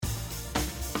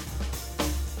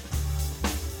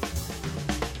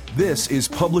This is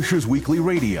Publishers Weekly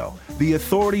Radio, the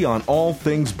authority on all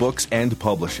things books and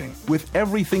publishing, with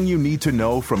everything you need to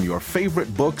know from your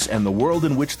favorite books and the world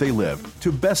in which they live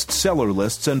to bestseller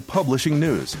lists and publishing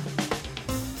news.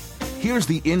 Here's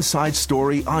the inside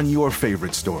story on your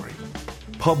favorite story.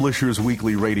 Publishers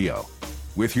Weekly Radio,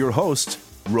 with your hosts,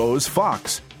 Rose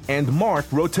Fox and Mark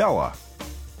Rotella.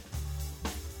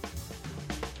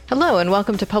 Hello and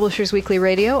welcome to Publishers Weekly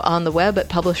Radio on the web at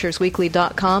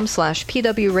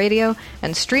publishersweekly.com/pwradio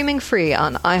and streaming free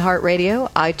on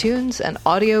iHeartRadio, iTunes, and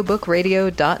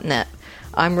audiobookradio.net.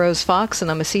 I'm Rose Fox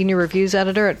and I'm a senior reviews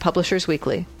editor at Publishers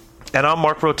Weekly. And I'm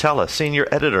Mark Rotella, senior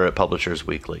editor at Publishers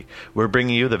Weekly. We're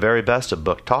bringing you the very best of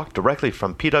book talk directly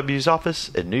from PW's office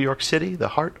in New York City, the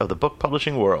heart of the book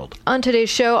publishing world. On today's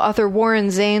show, author Warren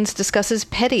Zanes discusses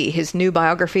Petty, his new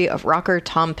biography of rocker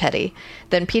Tom Petty.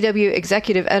 Then PW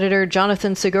executive editor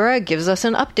Jonathan Segura gives us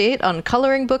an update on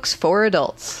coloring books for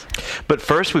adults. But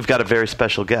first, we've got a very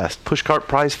special guest, Pushcart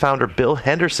Prize founder Bill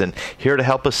Henderson, here to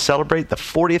help us celebrate the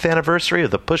 40th anniversary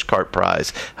of the Pushcart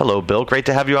Prize. Hello, Bill. Great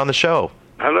to have you on the show.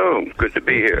 Hello, good to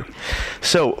be here.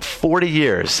 So, 40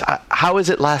 years. How has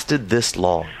it lasted this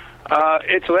long?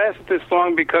 It's lasted this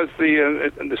long because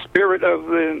the spirit of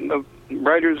the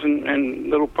writers and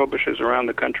little publishers around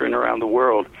the country and around the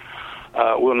world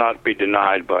will not be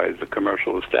denied by the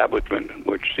commercial establishment,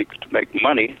 which seeks to make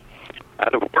money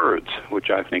out of words,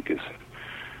 which I think is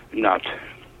not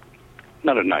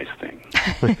a nice thing.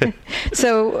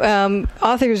 So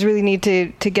authors really need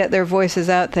to get their voices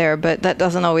out there, but that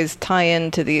doesn't always tie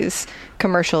into these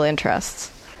commercial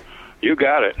interests. You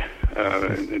got it.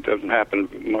 It doesn't happen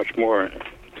much more,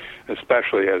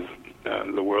 especially as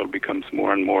the world becomes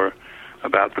more and more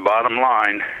about the bottom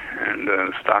line,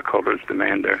 and stockholders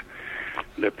demand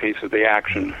their piece of the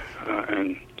action,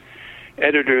 and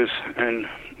editors and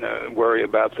worry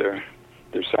about their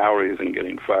salaries and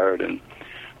getting fired, and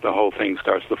the whole thing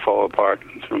starts to fall apart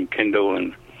from Kindle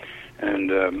and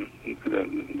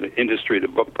the industry, the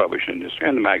book publishing industry,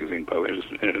 and the magazine publishers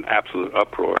in an absolute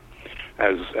uproar,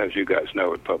 as you guys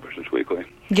know at Publishers Weekly.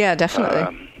 Yeah, definitely.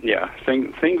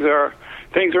 Things are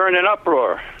in an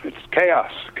uproar. It's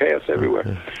chaos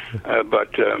everywhere.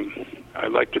 But I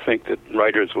like to think that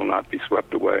writers will not be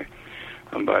swept away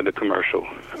by the commercial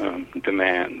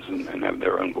demands and have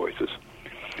their own voices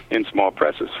in small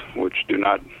presses, which do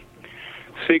not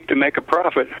seek to make a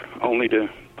profit, only to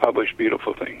publish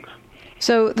beautiful things.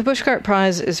 So the Pushcart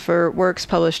Prize is for works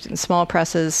published in small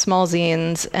presses, small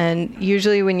zines, and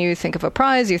usually when you think of a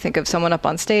prize, you think of someone up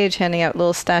on stage handing out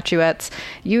little statuettes.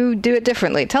 You do it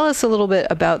differently. Tell us a little bit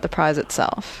about the prize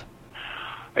itself.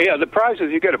 Yeah, the prize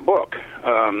is you get a book.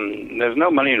 There's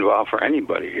no money involved for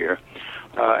anybody here.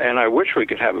 And I wish we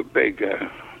could have a big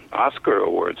Oscar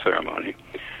award ceremony,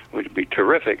 which would be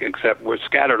terrific, except we're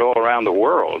scattered all around the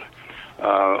world.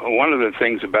 One of the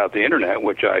things about the Internet,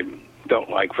 which I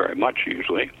don't like very much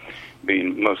usually,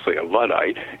 being mostly a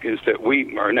Luddite, is that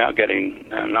we are now getting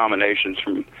nominations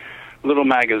from little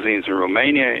magazines in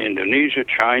Romania, Indonesia,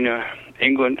 China,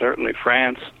 England, certainly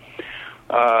France.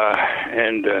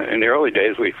 And in the early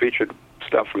days, we featured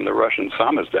stuff from the Russian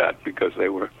samizdat because they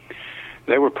were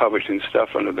publishing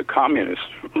stuff under the communist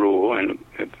rule, and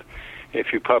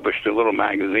if you published a little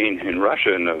magazine in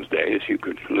Russia in those days, you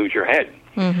could lose your head,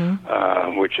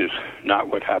 which is not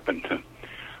what happened to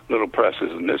little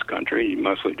presses in this country. You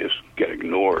mostly just get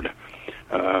ignored.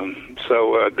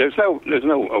 So there's no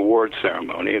award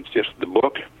ceremony. It's just the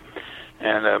book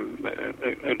and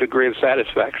a degree of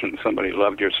satisfaction. Somebody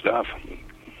loved your stuff.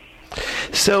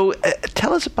 So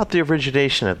tell us about the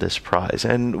origination of this prize.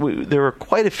 And there were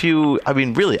quite a few,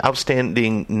 really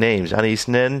outstanding names. Anais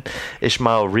Nin,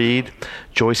 Ishmael Reed,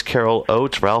 Joyce Carol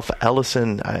Oates, Ralph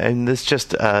Ellison, and this just,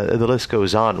 the list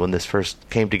goes on when this first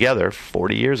came together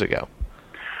 40 years ago.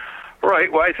 Right.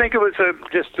 Well, I think it was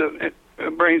just a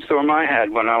brainstorm I had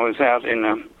when I was out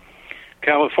in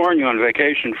California on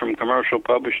vacation from commercial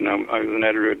publishing. I was an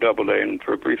editor at Doubleday and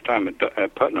for a brief time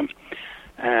at Putnam.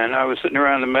 And I was sitting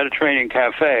around the Mediterranean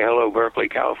Cafe, hello, Berkeley,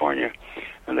 California,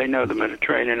 and they know the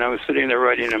Mediterranean. I was sitting there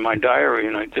writing in my diary,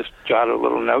 and I just jotted a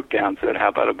little note down, said, how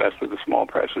about a best of the small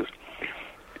presses?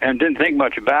 And didn't think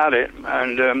much about it.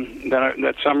 And then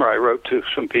that summer I wrote to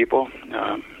some people,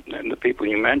 and the people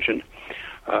you mentioned,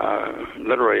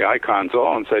 literary icons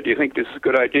all, and said, do you think this is a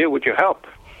good idea? Would you help?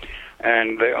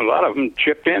 And a lot of them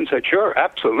chipped in and said, sure,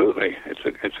 absolutely.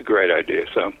 It's a great idea.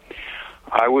 So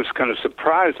I was kind of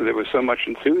surprised that there was so much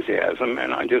enthusiasm,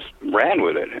 and I just ran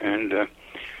with it. And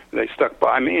they stuck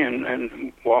by me,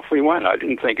 and off we went. I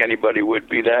didn't think anybody would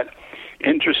be that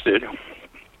interested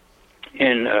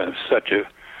in such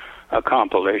a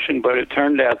compilation, but it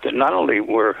turned out that not only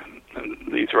were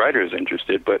these writers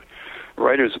interested, but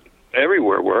writers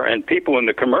everywhere were, and people in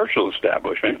the commercial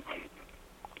establishment,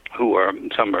 who are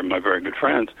some are my very good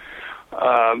friends,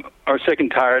 are sick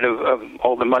and tired of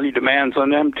all the money demands on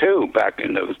them too. Back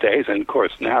in those days, and of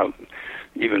course now,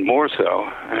 even more so.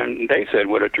 And they said,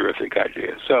 "What a terrific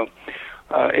idea!" So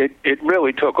it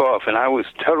really took off, and I was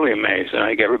totally amazed, and I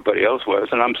think everybody else was,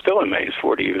 and I'm still amazed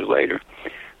 40 years later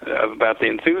about the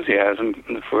enthusiasm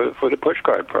for the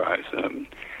Pushcart Prize.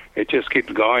 It just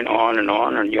keeps going on,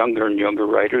 and younger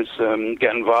writers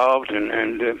get involved,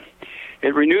 and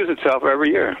it renews itself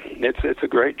every year. It's a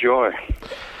great joy.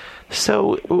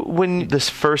 So when this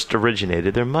first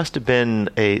originated, there must have been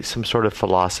some sort of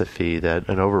philosophy,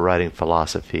 an overriding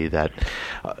philosophy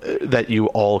that you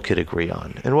all could agree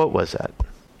on. And what was that?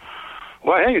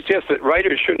 Well, I think it's just that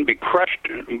writers shouldn't be crushed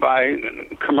by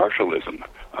commercialism.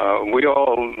 We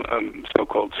all,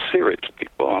 so-called serious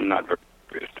people, I'm not very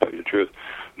serious, to tell you the truth,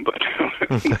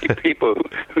 but people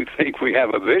who think we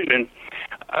have a vision,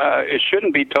 it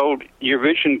shouldn't be told your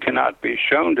vision cannot be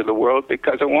shown to the world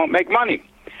because it won't make money.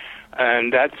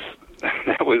 And that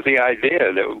was the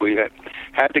idea, that we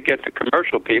had to get the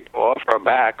commercial people off our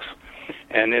backs,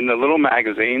 and in the little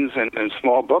magazines and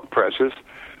small book presses,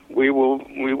 we will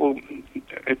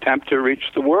attempt to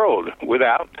reach the world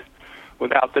without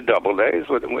the Doubledays,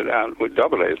 with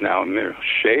Doubledays now a mere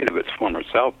shade of its former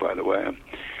self, by the way.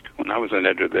 When I was an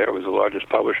editor there, it was the largest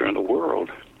publisher in the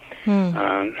world.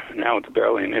 Now it's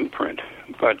barely an imprint.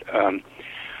 But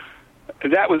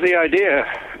that was the idea,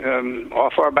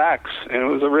 off our backs, and it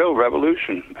was a real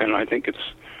revolution, and I think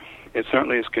it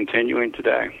certainly is continuing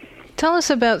today. Tell us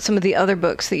about some of the other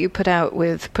books that you put out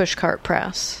with Pushcart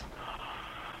Press.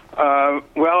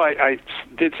 Well, I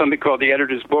did something called the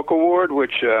Editor's Book Award,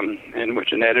 in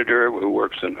which an editor who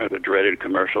works at a dreaded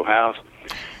commercial house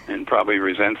and probably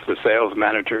resents the sales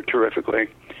manager terrifically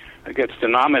gets to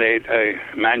nominate a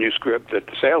manuscript that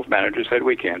the sales manager said,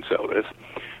 we can't sell this.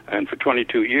 And for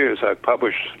 22 years, I've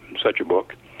published such a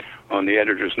book on the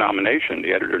editor's nomination.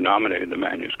 The editor nominated the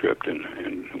manuscript,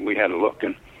 and we had a look,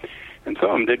 and some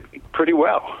of them did pretty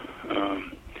well.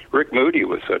 Rick Moody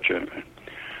was such a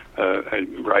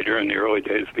writer in the early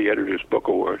days of the Editor's Book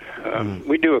Award.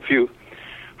 We do a few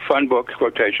fun books,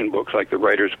 quotation books, like the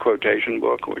Writer's Quotation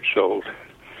Book, which sold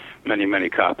many, many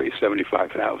copies,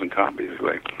 75,000 copies.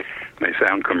 It may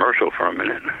sound commercial for a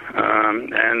minute.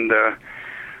 And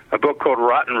a book called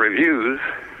Rotten Reviews,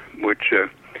 which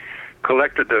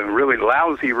collected the really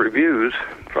lousy reviews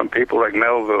from people like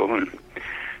Melville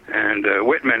and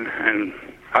Whitman and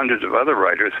hundreds of other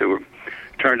writers who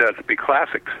turned out to be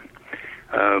classics.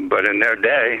 But in their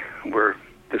day were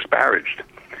disparaged.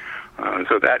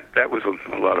 So that was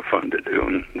a lot of fun to do,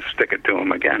 and stick it to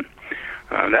them again.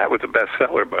 That was a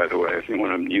bestseller, by the way, if you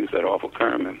want to use that awful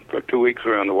term. And for 2 weeks,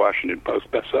 we were on the Washington Post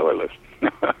bestseller list,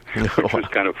 which was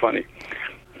kind of funny.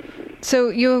 So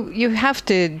you have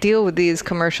to deal with these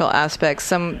commercial aspects.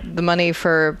 The money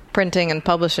for printing and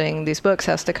publishing these books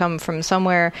has to come from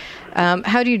somewhere.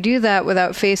 How do you do that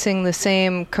without facing the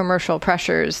same commercial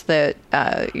pressures that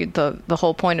the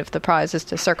whole point of the prize is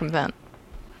to circumvent?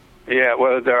 Yeah,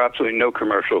 well, there are absolutely no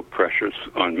commercial pressures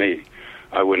on me.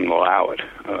 I wouldn't allow it.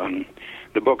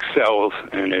 The book sells,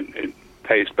 and it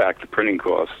pays back the printing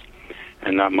costs,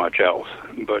 and not much else.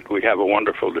 But we have a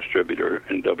wonderful distributor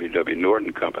in W.W.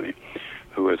 Norton Company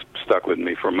who has stuck with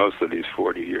me for most of these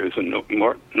 40 years. And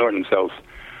Norton sells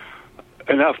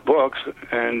enough books,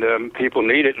 and people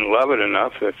need it and love it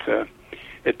enough that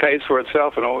it pays for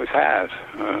itself and always has.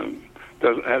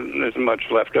 There's much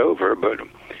left over, but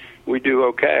we do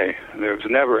okay. There's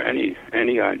never any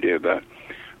idea about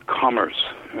commerce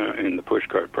in the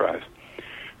Pushcart Prize.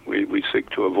 We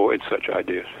seek to avoid such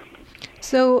ideas.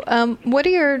 So what are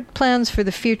your plans for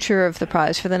the future of the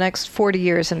prize for the next 40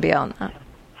 years and beyond that?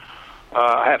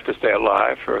 I have to stay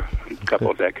alive for a couple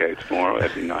of decades more.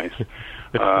 That'd be nice.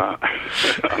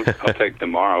 I'll take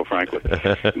tomorrow, frankly.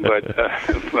 But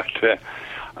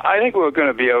I think we're going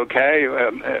to be okay.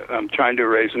 I'm trying to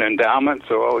raise an endowment,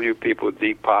 so all you people with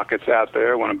deep pockets out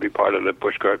there want to be part of the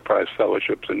Pushcart Prize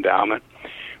Fellowship's endowment.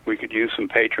 We could use some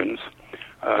patrons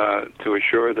to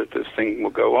assure that this thing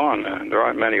will go on. There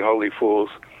aren't many holy fools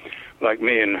like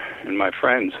me and my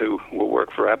friends who will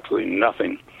work for absolutely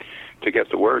nothing to get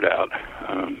the word out.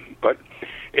 But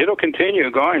it'll continue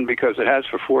going because it has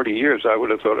for 40 years. I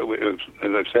would have thought,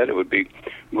 as I've said, it would be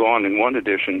gone in one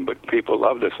edition, but people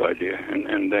love this idea,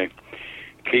 and they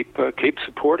keep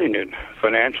supporting it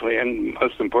financially and,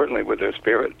 most importantly, with their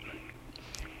spirit.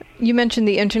 You mentioned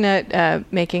the internet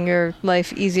making your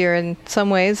life easier in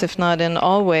some ways, if not in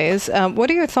all ways. What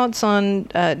are your thoughts on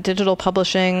digital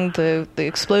publishing, the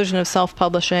explosion of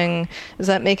self-publishing? Is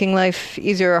that making life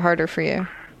easier or harder for you?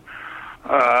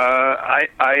 I'm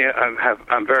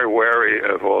very wary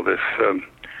of all this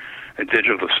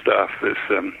digital stuff, this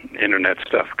internet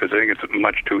stuff, because I think it's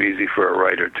much too easy for a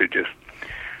writer to just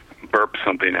burp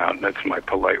something out. That's my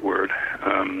polite word.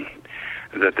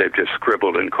 That they've just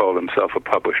scribbled and called themselves a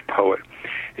published poet.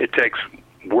 It takes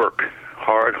work,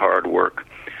 hard work,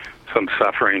 some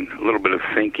suffering, a little bit of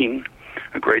thinking,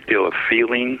 a great deal of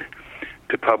feeling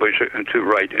to publish and to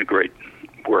write a great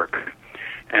work.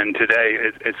 And today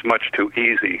it's much too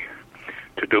easy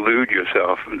to delude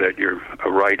yourself that you're a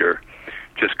writer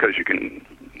just because you can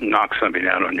knock something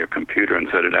out on your computer and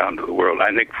set it out into the world.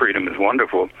 I think freedom is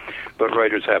wonderful, but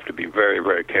writers have to be very,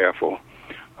 very careful.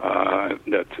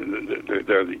 That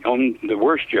they're the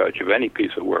worst judge of any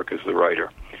piece of work is the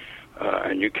writer,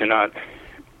 and you cannot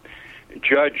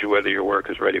judge whether your work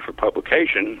is ready for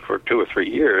publication for 2 or 3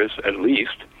 years at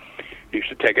least. You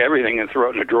should take everything and throw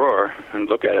it in a drawer and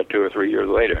look at it 2 or 3 years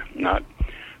later, not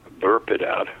burp it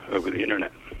out over the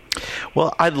internet.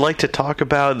 Well, I'd like to talk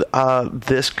about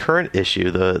this current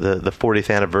issue, the 40th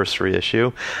anniversary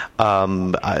issue.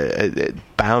 Bound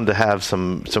to have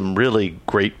some really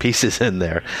great pieces in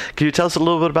there. Can you tell us a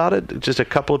little bit about it? Just a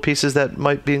couple of pieces that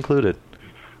might be included.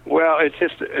 Well, it's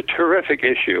just a terrific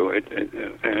issue,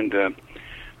 and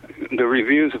the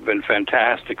reviews have been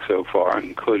fantastic so far,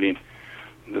 including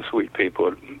the sweet people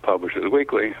at Publishers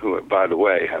Weekly, who, by the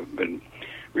way, have been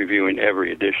reviewing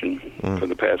every edition for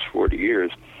the past 40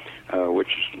 years. Which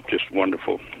is just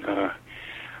wonderful.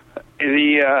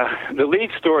 The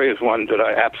lead story is one that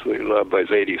I absolutely love by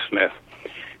Zadie Smith.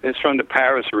 It's from the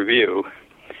Paris Review,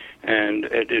 and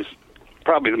it is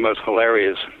probably the most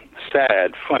hilarious,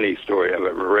 sad, funny story I've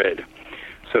ever read.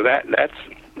 So that's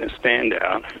a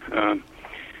standout.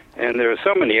 And there are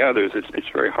so many others. It's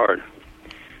very hard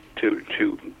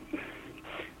to.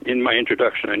 In my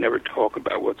introduction, I never talk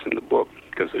about what's in the book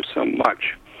because there's so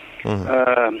much.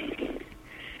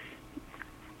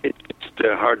 It's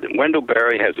hard. Wendell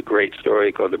Berry has a great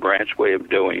story called The Branch Way of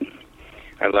Doing.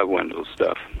 I love Wendell's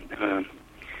stuff.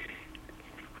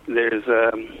 Here's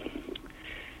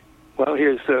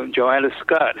Joanna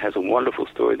Scott has a wonderful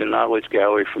story, The Knowledge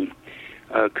Gallery from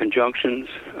Conjunctions.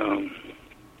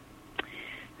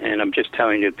 And I'm just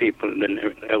telling you, people,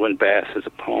 that Ellen Bass has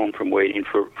a poem from Waiting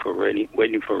for Rain.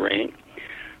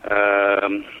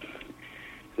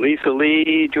 Lisa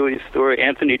Lee, Julia Story,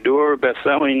 Anthony Doerr,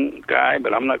 best-selling guy,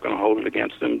 but I'm not going to hold it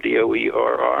against him,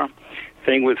 Doerr.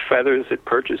 Thing with Feathers at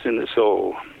Purchase in the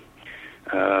Soul.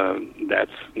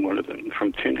 That's one of them,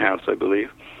 from Tin House, I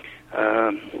believe.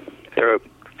 There are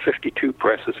 52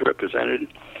 presses represented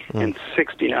and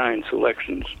 69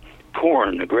 selections.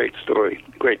 Porn, a great story,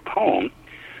 great poem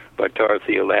by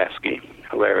Dorothea Lasky,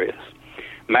 hilarious.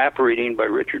 Map reading by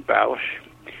Richard Balish.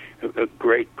 A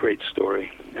great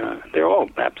story. They're all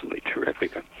absolutely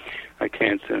terrific. I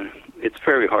can't. It's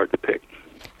very hard to pick.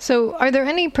 So, are there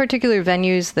any particular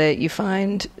venues that you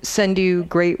find send you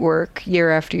great work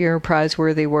year after year,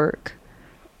 prize-worthy work?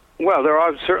 Well, there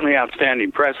are certainly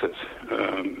outstanding presses,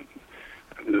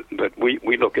 but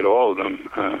we look at all of them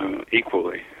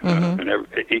equally. And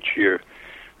each year,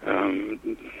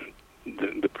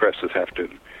 the presses have to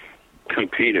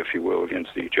compete, if you will,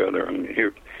 against each other. I mean,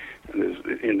 here.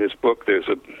 In this book, there's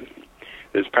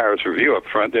Paris Review up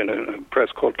front, then a press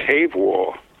called Cave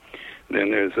Wall. Then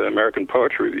there's American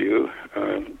Poetry Review,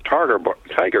 Tiger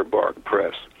Bark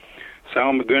Press,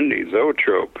 Salmagundi,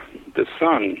 Zoetrope, The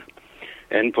Sun,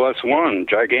 N+1,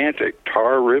 Gigantic,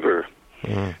 Tar River,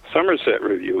 Somerset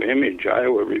Review, Image,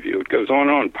 Iowa Review. It goes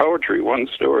on. Poetry, One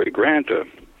Story, Granta,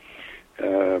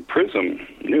 Prism,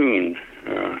 Noon.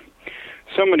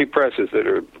 So many presses that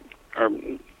are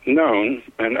known,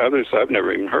 and others I've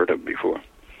never even heard of before.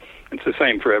 It's the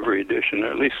same for every edition,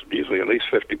 usually at least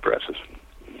 50 presses.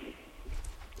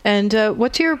 And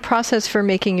what's your process for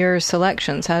making your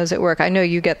selections? How does it work? I know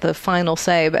you get the final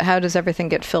say, but how does everything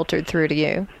get filtered through to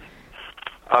you?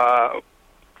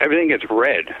 Everything gets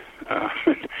read.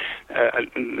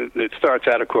 It starts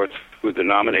out, of course, with the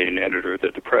nominating editor at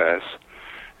the press,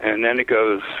 and then it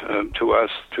goes to us,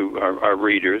 to our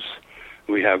readers.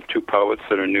 We have 2 poets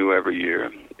that are new every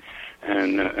year,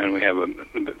 and we have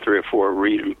 3 or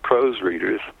 4 prose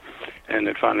readers, and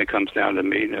it finally comes down to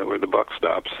me where the buck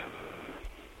stops.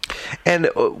 And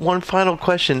one final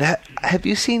question. Have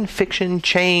you seen fiction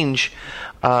change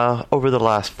over the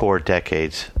last 4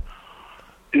 decades?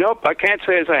 Nope, I can't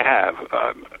say as I have.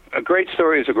 A great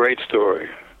story is a great story.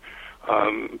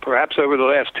 Perhaps over the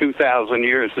last 2,000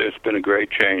 years, there's been a great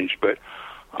change, but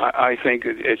I think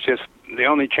it's just the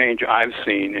only change I've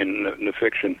seen in the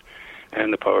fiction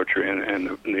and the poetry and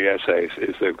the essays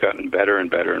is they've gotten better and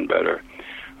better and better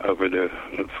over the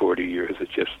 40 years.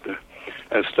 It's just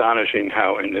astonishing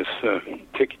how in this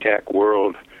ticky-tack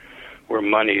world where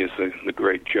money is the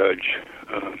great judge,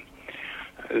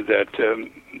 that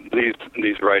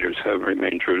these writers have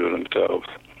remained true to themselves.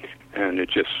 And it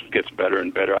just gets better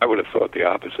and better. I would have thought the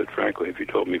opposite, frankly, if you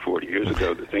told me 40 years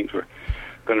ago that things were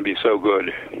going to be so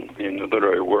good in the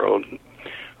literary world.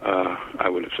 I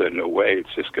would have said, no way,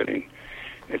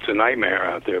 it's a nightmare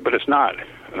out there. But it's not.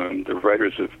 The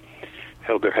writers have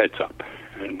held their heads up,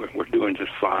 and we're doing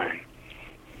just fine.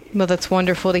 Well, that's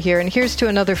wonderful to hear. And here's to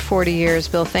another 40 years,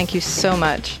 Bill. Thank you so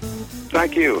much.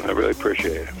 Thank you. I really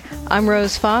appreciate it. I'm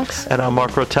Rose Fox. And I'm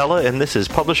Mark Rotella, and this is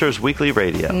Publishers Weekly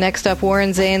Radio. Next up,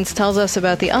 Warren Zanes tells us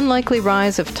about the unlikely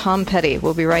rise of Tom Petty.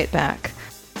 We'll be right back.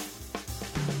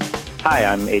 Hi,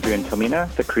 I'm Adrian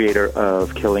Tomina, the creator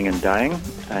of Killing and Dying,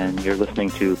 and you're listening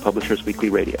to Publishers Weekly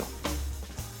Radio.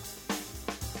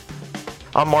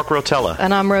 I'm Mark Rotella.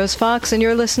 And I'm Rose Fox, and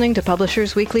you're listening to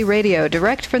Publishers Weekly Radio,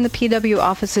 direct from the PW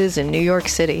offices in New York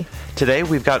City. Today,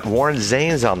 we've got Warren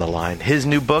Zanes on the line. His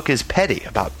new book is Petty,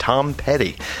 about Tom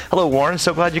Petty. Hello, Warren.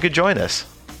 So glad you could join us.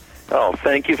 Oh,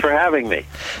 thank you for having me.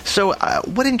 So,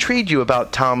 what intrigued you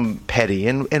about Tom Petty,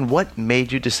 and what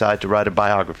made you decide to write a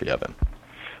biography of him?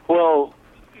 Well,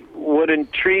 what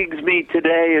intrigues me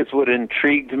today is what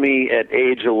intrigued me at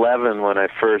age 11 when I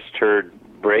first heard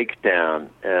Breakdown,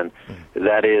 and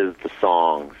that is the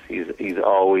songs. He's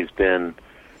always been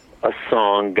a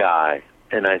song guy,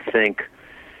 and I think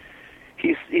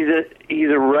he's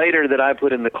a writer that I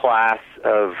put in the class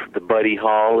of the Buddy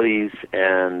Hollies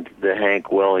and the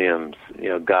Hank Williams,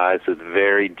 guys with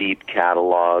very deep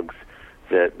catalogs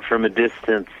that from a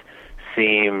distance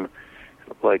seem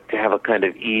like to have a kind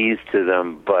of ease to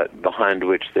them, but behind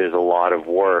which there's a lot of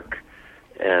work.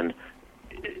 And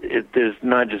there's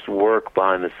not just work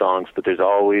behind the songs, but there's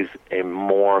always a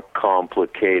more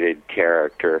complicated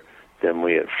character than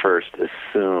we at first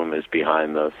assume is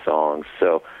behind those songs.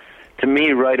 So to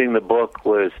me, writing the book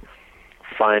was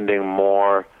finding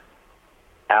more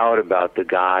out about the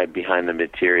guy behind the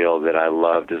material that I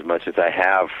loved as much as I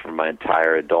have for my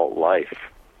entire adult life.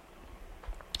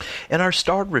 In our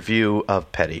starred review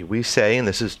of Petty, we say, and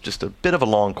this is just a bit of a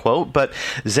long quote, but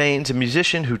Zanes, a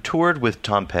musician who toured with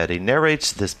Tom Petty,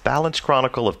 narrates this balanced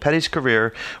chronicle of Petty's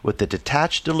career with the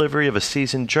detached delivery of a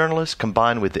seasoned journalist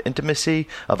combined with the intimacy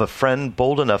of a friend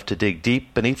bold enough to dig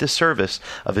deep beneath the surface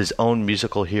of his own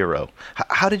musical hero.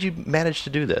 How did you manage to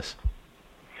do this?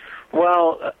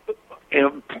 Well,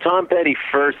 Tom Petty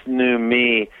first knew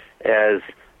me as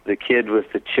the kid with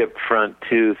the chipped front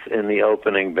tooth in the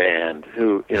opening band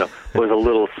who, was a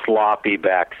little sloppy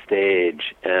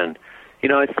backstage. And,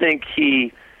 I think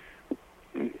he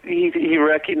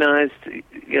recognized,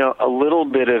 a little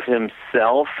bit of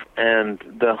himself and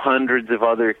the hundreds of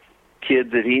other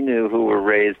kids that he knew who were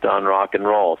raised on rock and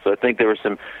roll. So I think there were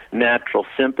some natural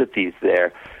sympathies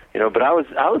there, but I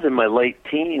was in my late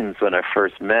teens when I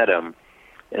first met him.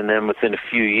 And then within a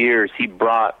few years, he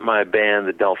brought my band,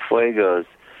 the Del Fuegos,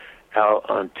 out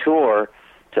on tour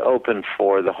to open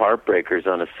for the Heartbreakers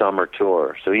on a summer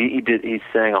tour. So he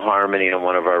sang a harmony on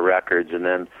one of our records and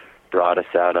then brought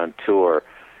us out on tour.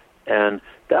 And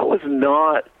that was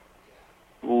not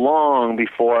long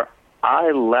before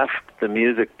I left the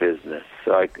music business.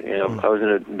 So I was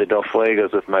in the Del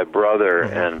Fuegos with my brother,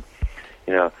 and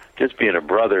just being a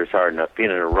brother is hard enough.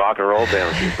 Being in a rock and roll band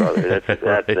with your brother,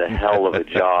 that's a hell of a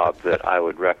job that I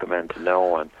would recommend to no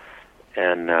one.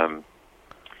 And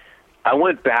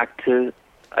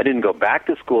I didn't go back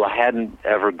to school. I hadn't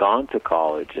ever gone to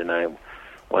college, and I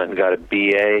went and got a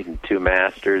BA and 2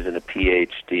 masters and a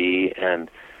PhD, and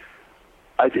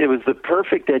it was the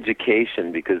perfect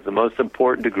education because the most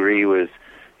important degree was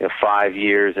 5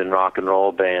 years in rock and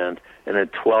roll band and then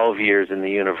 12 years in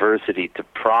the university to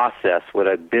process what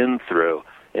I'd been through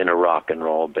in a rock and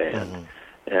roll band. Mm-hmm.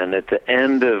 And at the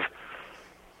end of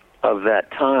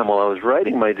that time, while I was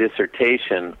writing my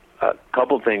dissertation, a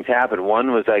couple things happened.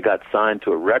 One was I got signed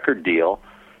to a record deal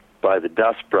by the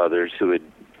Dust Brothers, who had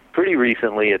pretty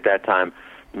recently at that time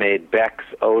made Beck's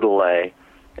Odelay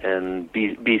and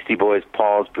Beastie Boys'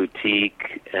 Paul's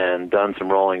Boutique and done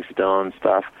some Rolling Stones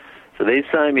stuff. So they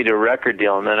signed me to a record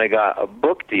deal, and then I got a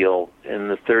book deal in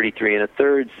the 33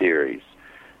 1/3 series.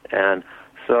 And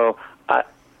so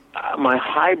my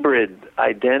hybrid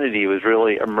identity was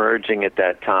really emerging at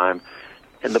that time.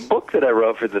 And the book that I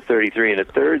wrote for the 33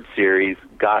 1/3 series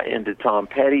got into Tom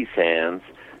Petty's hands,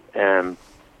 and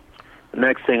the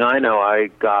next thing I know, I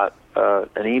got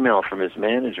an email from his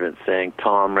management saying,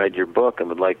 Tom read your book and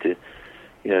would like to,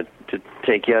 to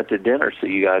take you out to dinner so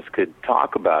you guys could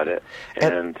talk about it.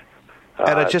 And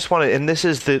I just want to, and this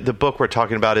is the book we're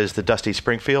talking about is the Dusty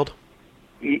Springfield?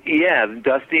 Yeah,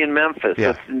 Dusty in Memphis.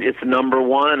 Yeah. It's number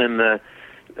one in the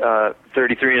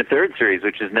 33 1/3 series,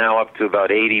 which is now up to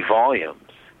about 80 volumes.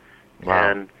 Wow.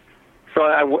 And so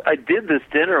I did this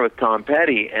dinner with Tom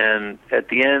Petty, and at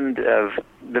the end of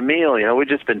the meal, we'd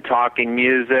just been talking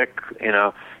music. He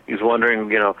was wondering,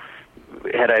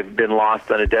 had I been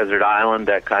lost on a desert island,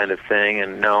 that kind of thing.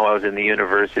 And no, I was in the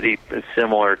university,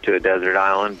 similar to a desert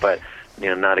island, but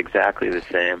not exactly the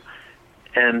same.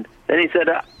 And then he said,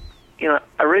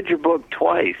 I read your book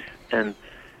twice, and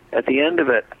at the end of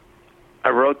it, I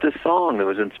wrote this song that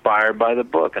was inspired by the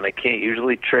book, and I can't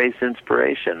usually trace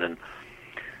inspiration. And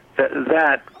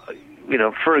that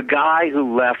for a guy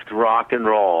who left rock and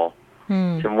roll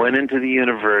and went into the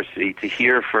university to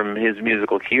hear from his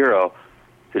musical hero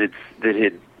that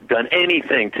had done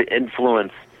anything to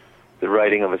influence the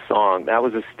writing of a song, that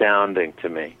was astounding to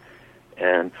me.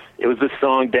 And it was the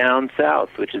song Down South,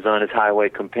 which is on his Highway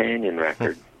Companion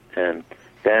record. And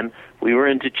then we were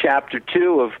into chapter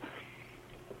 2 of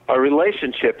our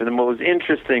relationship. And what was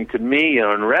interesting to me,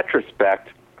 in retrospect,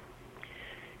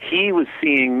 he was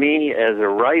seeing me as a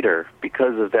writer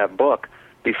because of that book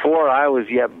before I was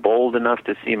yet bold enough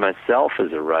to see myself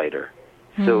as a writer.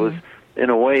 So it was, in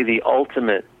a way, the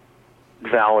ultimate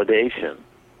validation.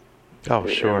 Oh,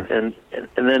 sure. And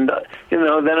then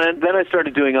then I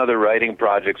started doing other writing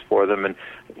projects for them, and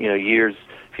a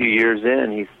few years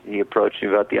in, he approached me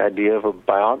about the idea of a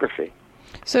biography.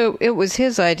 So it was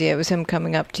his idea. It was him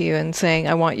coming up to you and saying,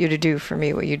 "I want you to do for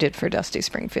me what you did for Dusty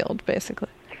Springfield," basically.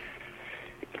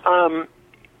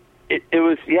 It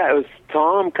was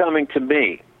Tom coming to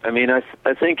me. I mean,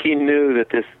 I think he knew that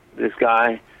this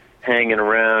guy hanging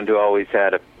around who always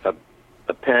had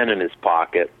a pen in his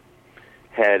pocket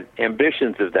had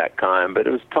ambitions of that kind, but it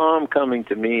was Tom coming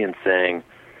to me and saying,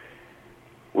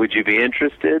 "Would you be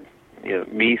interested?"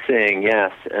 Me saying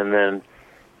yes. And then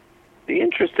the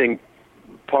interesting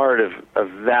part of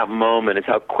that moment is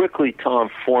how quickly Tom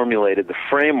formulated the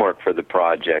framework for the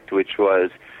project, which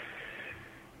was,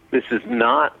 this is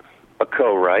not a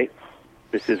co-write,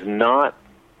 this is not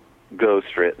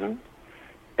ghostwritten,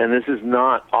 and this is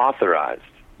not authorized.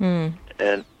 And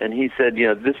he said,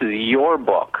 this is your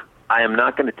book. I am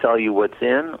not going to tell you what's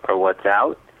in or what's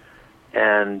out,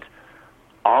 and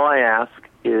all I ask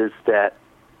is that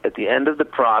at the end of the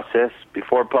process,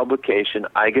 before publication,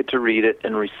 I get to read it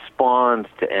and respond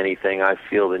to anything I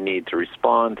feel the need to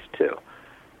respond to.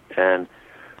 And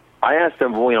I asked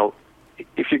him,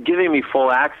 if you're giving me full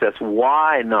access,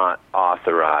 why not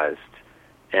authorized?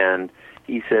 And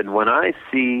he said, when I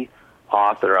see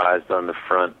authorized on the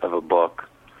front of a book,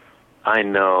 I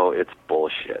know it's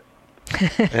bullshit.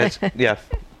 Yeah.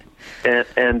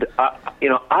 And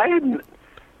I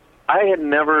had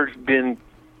never been,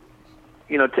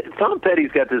 Tom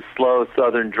Petty's got this slow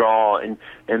Southern drawl, and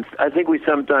I think we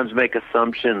sometimes make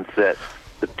assumptions that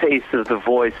the pace of the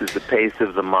voice is the pace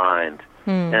of the mind,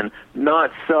 and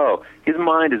not so. His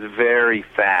mind is very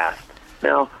fast.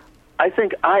 Now, I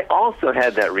think I also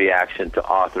had that reaction to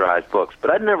authorized books, but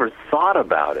I'd never thought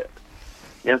about it.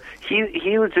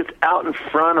 He was just out in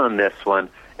front on this one,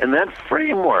 and that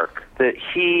framework that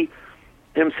he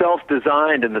himself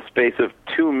designed in the space of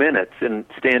 2 minutes and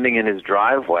standing in his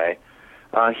driveway,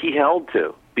 he held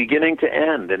to, beginning to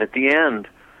end. And at the end,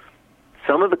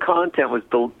 some of the content was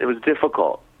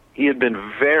difficult. He had been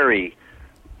very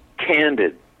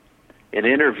candid in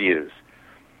interviews,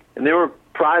 and there were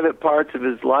private parts of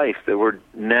his life that were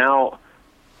now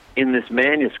in this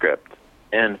manuscript,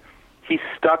 and he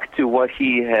stuck to what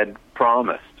he had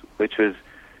promised, which was,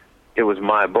 it was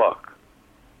my book.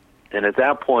 And at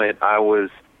that point, I was,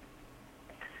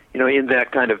 in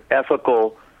that kind of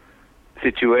ethical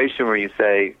situation where you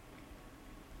say,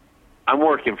 I'm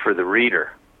working for the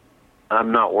reader.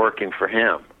 I'm not working for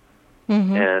him.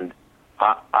 And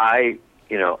I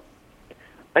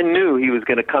knew he was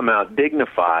going to come out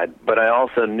dignified, but I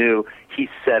also knew he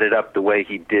set it up the way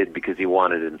he did because he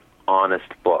wanted an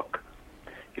honest book.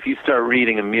 If you start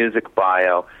reading a music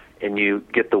bio and you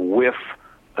get the whiff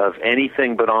of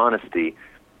anything but honesty,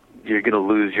 you're going to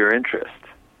lose your interest.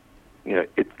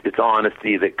 It's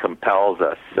honesty that compels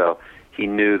us. So he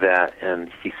knew that,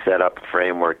 and he set up a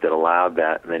framework that allowed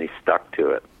that, and then he stuck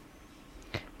to it.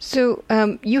 So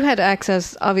you had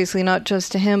access, obviously, not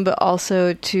just to him, but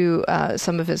also to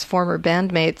some of his former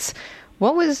bandmates.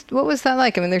 What was that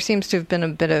like? I mean, there seems to have been a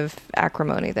bit of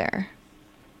acrimony there.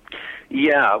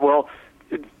 Yeah, well,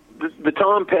 the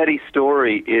Tom Petty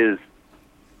story is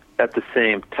at the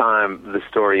same time the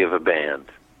story of a band.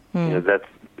 You know,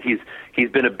 he's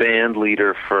been a band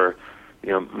leader for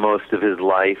most of his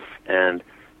life, and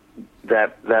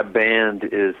that band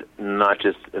is not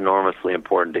just enormously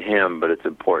important to him, but it's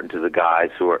important to the guys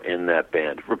who are in that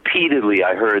band. Repeatedly,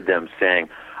 I heard them saying,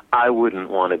 "I wouldn't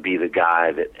want to be the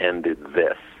guy that ended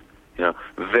this."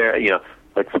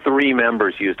 Like 3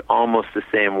 members used almost the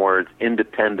same words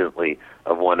independently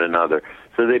of one another.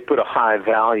 So they put a high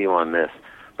value on this.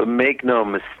 But make no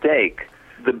mistake,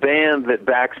 the band that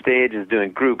backstage is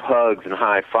doing group hugs and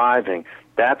high-fiving,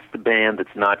 that's the band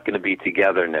that's not going to be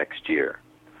together next year.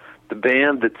 The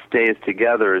band that stays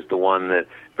together is the one that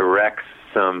erects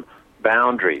some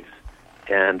boundaries.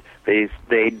 And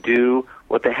they do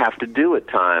what they have to do at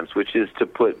times, which is to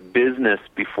put business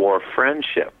before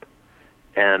friendship.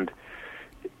 And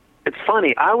it's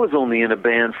funny, I was only in a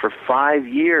band for 5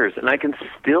 years, and I can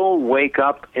still wake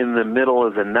up in the middle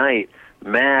of the night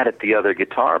mad at the other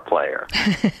guitar player.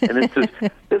 And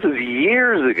this is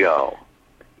years ago.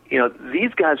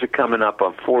 These guys are coming up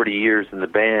on 40 years in the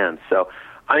band, so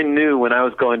I knew when I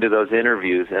was going to those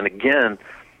interviews, and again,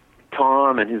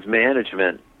 Tom and his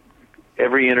management,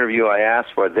 every interview I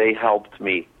asked for, they helped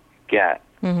me get.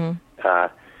 Mm-hmm.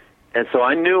 And so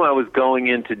I knew I was going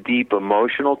into deep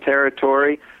emotional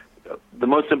territory. The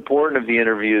most important of the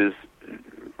interviews,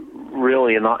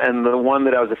 really, and the one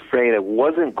that I was afraid I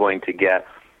wasn't going to get,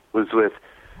 was with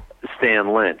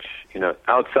Stan Lynch.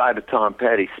 Outside of Tom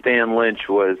Petty, Stan Lynch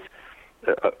was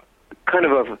kind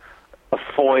of a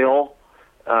foil,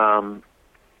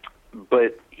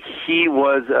 but he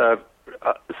was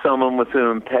someone with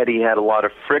whom Petty had a lot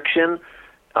of friction,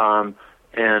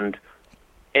 and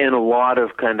a lot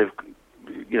of kind of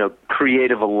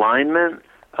creative alignment.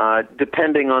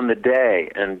 Depending on the day,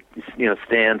 and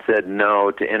Stan said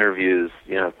no to interviews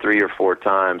 3 or 4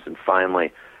 times, and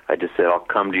finally I just said, "I'll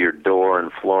come to your door in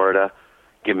Florida.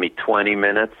 Give me 20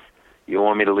 minutes. You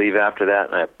want me to leave after that?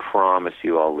 And I promise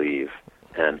you I'll leave."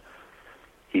 And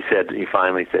he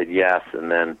finally said yes, and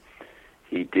then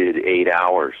he did 8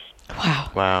 hours.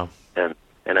 Wow.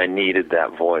 And I needed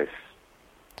that voice.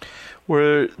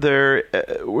 Were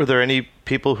there any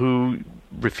people who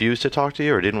refused to talk to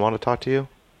you or didn't want to talk to you,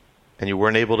 and you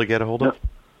weren't able to get a hold of?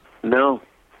 No.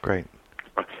 Great.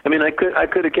 I mean, I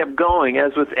could have kept going.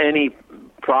 As with any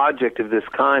project of this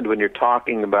kind, when you're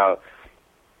talking about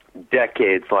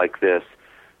decades like this,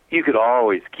 you could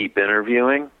always keep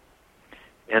interviewing.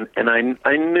 And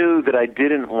I knew that I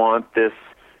didn't want this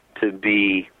to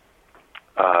be,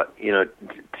 to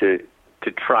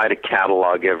try to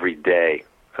catalog every day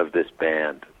of this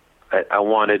band. I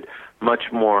wanted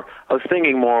much more. I was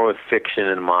thinking more with fiction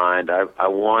in mind. I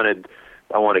wanted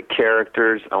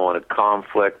characters. I wanted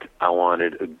conflict. I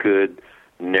wanted a good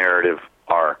narrative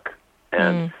arc.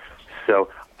 And so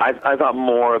I thought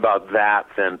more about that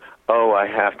than, I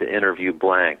have to interview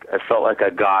blank. I felt like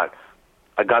I got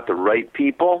the right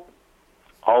people.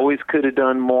 Always could have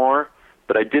done more,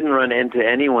 but I didn't run into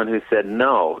anyone who said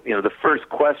no. The first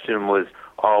question was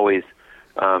always,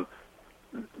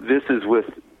 this is with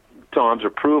Tom's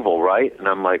approval, right? And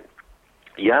I'm like,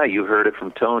 yeah, you heard it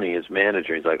from Tony, his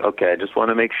manager. He's like, okay, I just want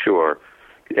to make sure.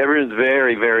 Everyone's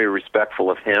very, very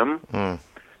respectful of him.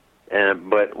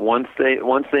 But once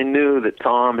they knew that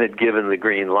Tom had given the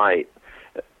green light,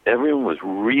 everyone was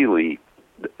really,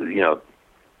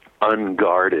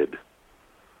 unguarded.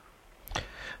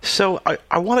 So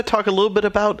I want to talk a little bit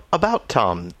about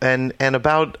Tom and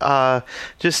about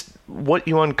just what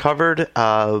you uncovered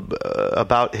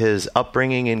about his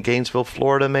upbringing in Gainesville,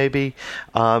 Florida, maybe,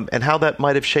 and how that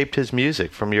might have shaped his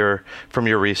music from your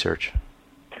research.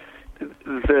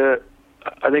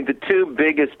 I think the 2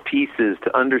 biggest pieces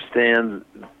to understand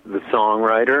the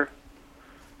songwriter,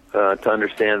 to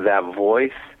understand that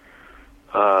voice,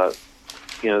 the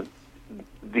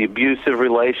abusive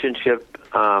relationship.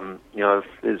 If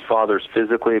his father's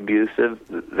physically abusive,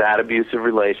 that abusive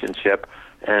relationship,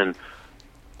 and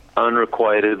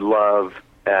unrequited love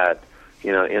at,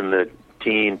 in the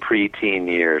preteen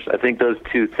years. I think those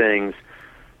 2 things,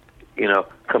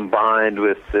 combined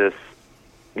with this,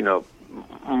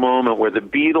 moment where the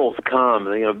Beatles come.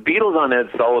 Beatles on Ed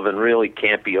Sullivan really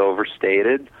can't be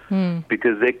overstated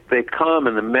because they come,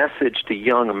 and the message to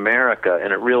young America,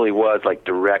 and it really was like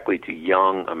directly to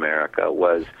young America,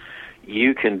 was,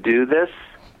 you can do this.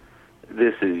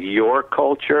 This is your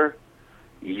culture.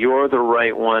 You're the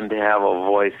right one to have a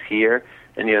voice here.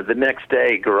 And the next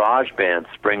day, garage bands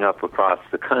spring up across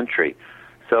the country.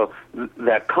 So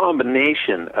that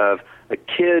combination of a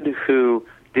kid who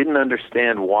didn't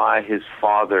understand why his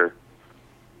father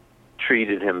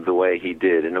treated him the way he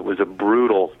did, and it was a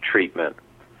brutal treatment,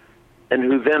 and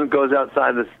who then goes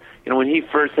outside this, when he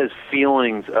first has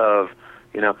feelings of,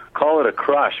 call it a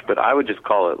crush, but I would just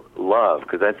call it love,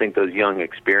 because I think those young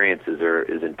experiences are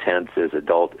as intense as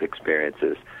adult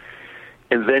experiences.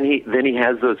 And then he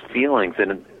has those feelings,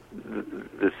 and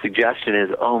the suggestion is,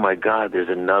 oh my God, there's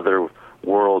another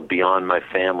world beyond my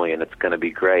family, and it's going to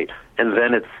be great. And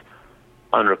then it's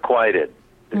unrequited,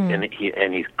 and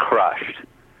he's crushed.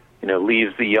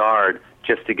 Leaves the yard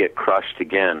just to get crushed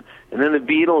again. And then the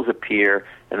Beatles appear,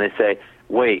 and they say,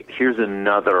 wait, here's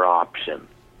another option,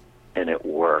 and it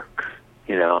works.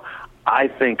 I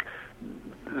think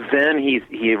then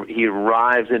he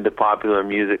arrives into popular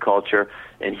music culture,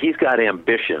 and he's got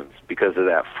ambitions because of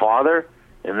that father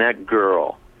and that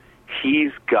girl.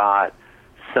 He's got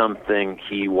something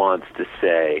he wants to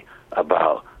say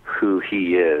about who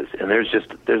he is, and there's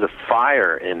a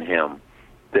fire in him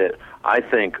that I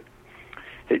think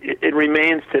it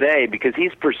remains today, because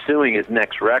he's pursuing his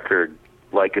next record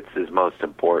like it's his most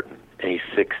important, and he's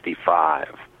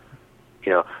 65.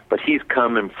 But he's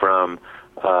coming from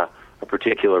a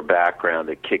particular background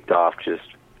that kicked off just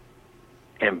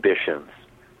ambitions.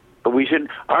 But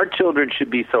our children should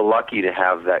be so lucky to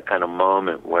have that kind of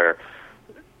moment where,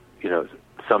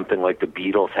 something like the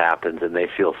Beatles happens and they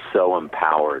feel so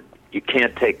empowered. You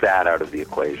can't take that out of the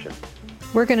equation.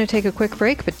 We're going to take a quick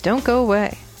break, but don't go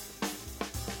away.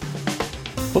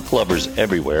 Book lovers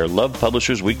everywhere love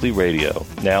Publishers Weekly Radio,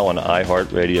 now on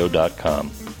iHeartRadio.com.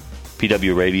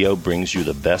 PW Radio brings you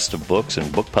the best of books and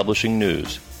book publishing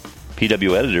news.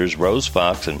 PW editors Rose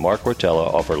Fox and Mark Rotella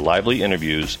offer lively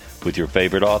interviews with your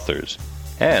favorite authors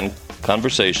and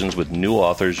conversations with new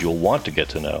authors you'll want to get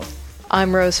to know.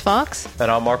 I'm Rose Fox. And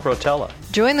I'm Mark Rotella.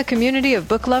 Join the community of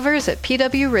book lovers at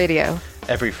PW Radio.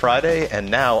 Every Friday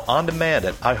and now on demand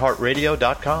at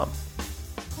iHeartRadio.com.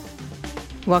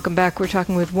 Welcome back. We're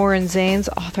talking with Warren Zanes,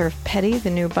 author of Petty, the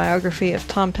new biography of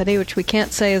Tom Petty, which we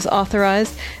can't say is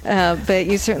authorized, but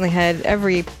you certainly had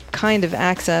every kind of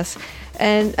access.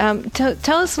 And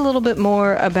tell us a little bit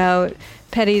more about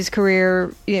Petty's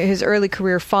career, his early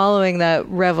career following that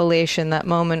revelation, that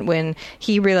moment when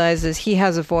he realizes he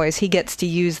has a voice, he gets to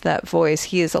use that voice,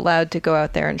 he is allowed to go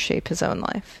out there and shape his own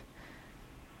life.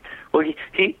 Well,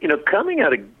 he coming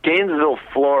out of Gainesville,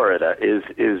 Florida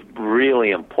is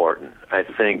really important. I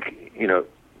think,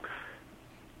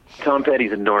 Tom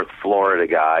Petty's a North Florida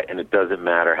guy, and it doesn't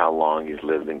matter how long he's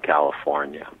lived in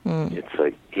California. It's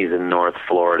like he's a North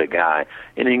Florida guy.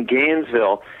 And in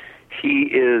Gainesville, he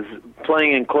is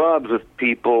playing in clubs with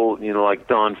people, like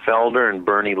Don Felder and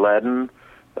Bernie Ledden,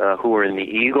 who are in the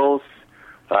Eagles.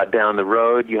 Down the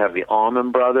road, you have the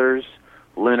Allman Brothers.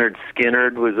 Lynyrd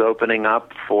Skynyrd was opening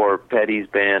up for Petty's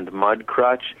band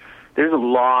Mudcrutch. There's a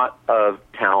lot of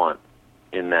talent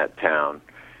in that town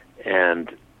and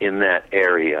in that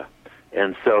area.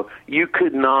 And so you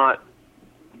could not,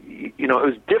 it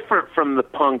was different from the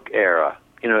punk era.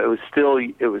 It was still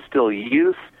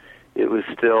youth. It was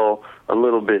still a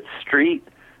little bit street.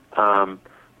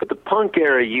 But the punk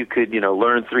era, you could,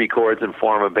 learn 3 chords and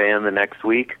form a band the next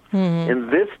week.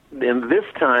 In this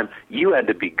time, you had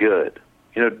to be good.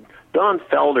 Don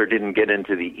Felder didn't get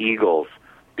into the Eagles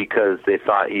because they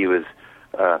thought he was,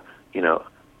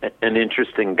 an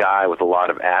interesting guy with a lot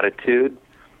of attitude.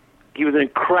 He was an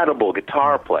incredible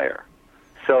guitar player.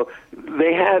 So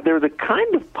there was a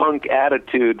kind of punk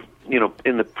attitude,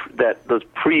 in those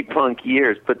pre-punk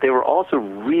years, but they were also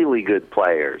really good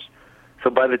players. So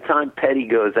by the time Petty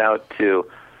goes out to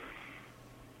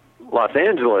Los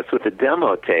Angeles with a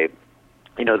demo tape,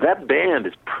 that band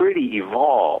is pretty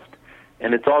evolved.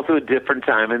 And it's also a different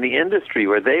time in the industry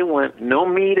where they went no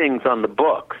meetings on the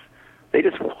books. They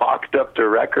just walked up to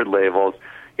record labels,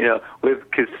 with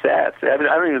cassettes. I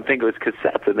don't even think it was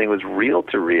cassettes. I think it was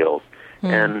reel-to-reels.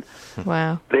 And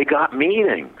wow, they got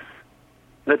meetings.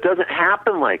 That doesn't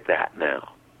happen like that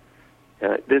now.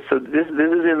 This is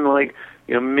in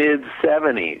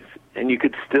mid-70s, and you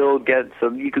could still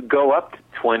you could go up to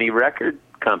 20 record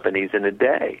companies in a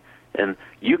day, and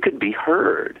you could be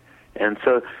heard. And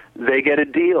so they get a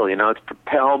deal. It's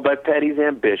propelled by Petty's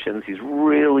ambitions. He's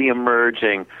really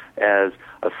emerging as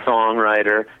a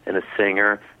songwriter and a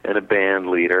singer and a band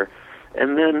leader.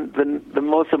 And then the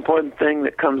most important thing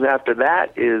that comes after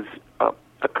that is a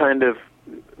kind of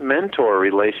mentor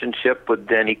relationship with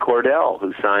Denny Cordell,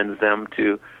 who signs them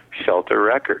to Shelter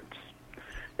Records.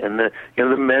 And the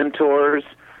mentors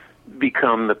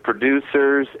become the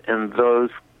producers, and those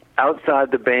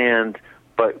outside the band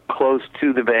but close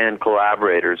to the band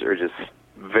collaborators are just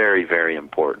very, very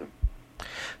important.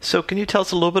 So can you tell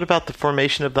us a little bit about the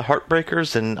formation of the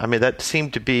Heartbreakers? And I mean, that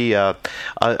seemed to be a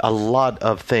lot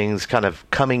of things kind of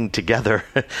coming together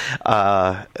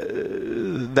that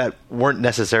weren't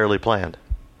necessarily planned.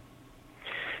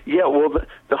 Yeah, well,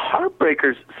 the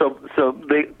Heartbreakers, so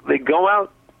they go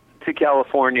out to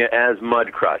California as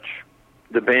Mudcrutch,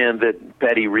 the band that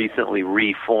Petty recently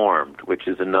reformed, which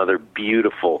is another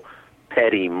beautiful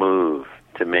Petty move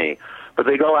to me. But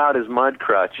they go out as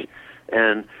Mudcrutch,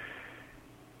 and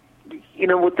you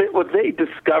know what they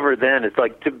discover then is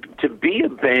like to be a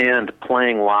band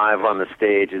playing live on the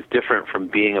stage is different from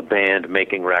being a band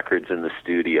making records in the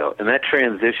studio, and that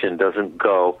transition doesn't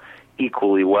go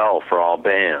equally well for all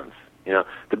bands. You know,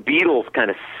 the Beatles kind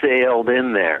of sailed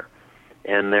in there,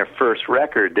 and their first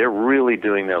record, they're really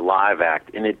doing their live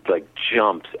act, and it like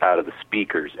jumps out of the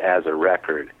speakers as a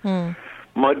record.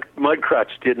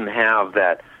 Mudcrutch didn't have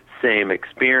that same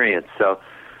experience, so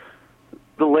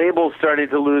the label's starting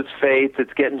to lose faith.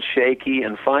 It's getting shaky,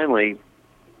 and finally,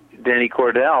 Denny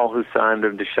Cordell, who signed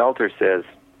him to Shelter, says,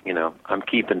 you know, I'm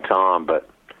keeping Tom, but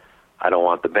I don't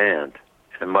want the band.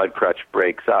 And Mudcrutch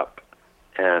breaks up.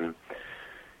 And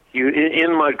in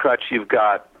Mudcrutch, you've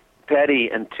got Petty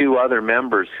and two other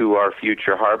members who are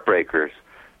future Heartbreakers,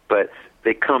 but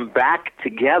they come back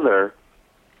together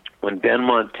when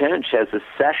Benmont Tench has a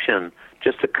session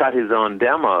just to cut his own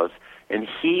demos, and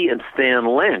he and Stan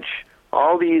Lynch,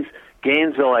 all these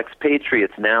Gainesville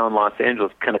expatriates now in Los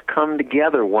Angeles, kind of come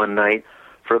together one night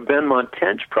for a Benmont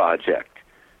Tench project.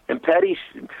 And Petty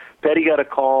got a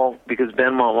call because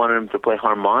Benmont wanted him to play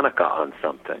harmonica on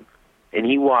something. And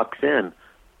he walks in,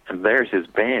 and there's his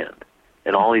band.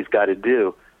 And all he's got to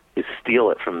do is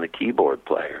steal it from the keyboard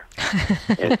player.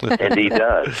 and he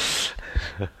does.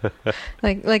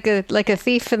 Like a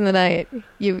thief in the night.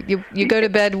 You go to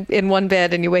bed in one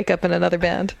bed and you wake up in another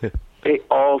band.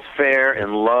 All's fair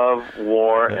in love,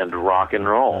 war, and rock and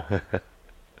roll.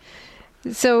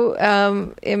 So,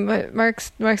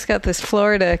 Mark's got this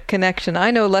Florida connection. I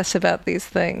know less about these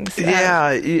things.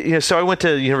 Yeah, so I went to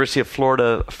the University of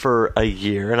Florida for a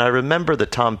year, and I remember the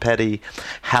Tom Petty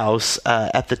house.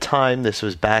 At the time, this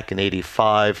was back in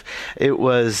 '85. It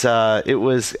was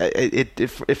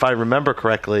if I remember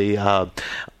correctly,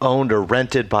 owned or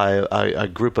rented by a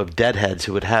group of deadheads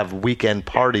who would have weekend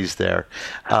parties there,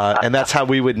 and that's how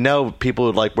we would know people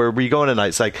would like, where were you going tonight?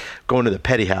 It's like going to the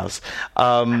Petty house.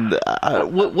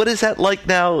 What is that like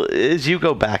now as you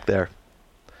go back there?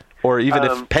 Or even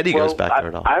if Petty goes back there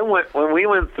at all? When we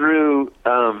went through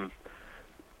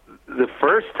the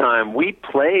first time, we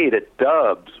played at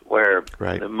Dubs, where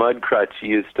the Mudcrutch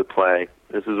used to play.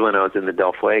 This is when I was in the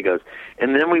Del Fuegos.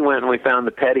 And then we went and we found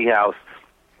the Petty house.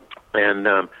 And,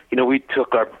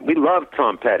 we loved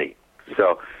Tom Petty.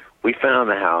 So we found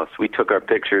the house. We took our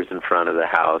pictures in front of the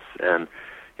house. And,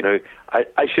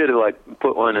 I should have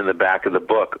put one in the back of the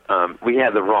book. We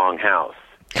had the wrong house,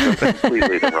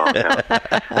 completely the wrong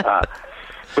house.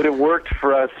 But it worked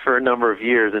for us for a number of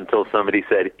years until somebody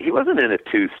said he wasn't in a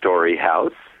 2-story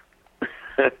house.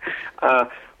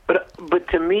 But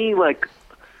to me,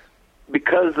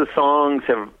 because the songs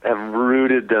have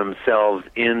rooted themselves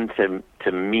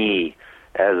into me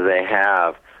as they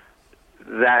have,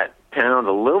 that town's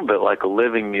a little bit like a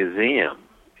living museum.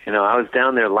 I was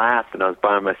down there last, and I was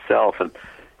by myself, and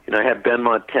I had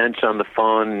Benmont Tench on the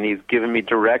phone, and he's giving me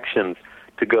directions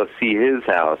to go see his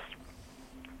house.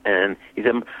 And he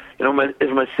said, if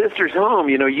my sister's home,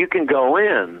 you can go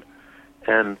in.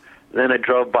 And then I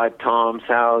drove by Tom's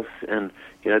house, and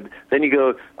then you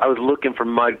go. I was looking for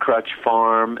Mudcrutch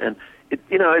Farm, and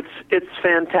it's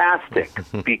fantastic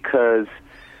because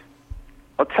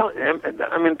I'm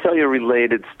going to tell you a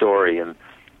related story. And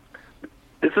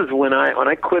this is when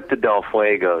I quit the Del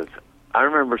Fuegos. I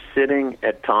remember sitting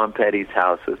at Tom Petty's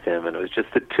house with him, and it was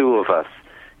just the two of us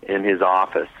in his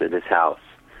office at his house.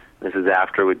 This is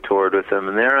after we'd toured with him,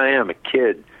 and there I am, a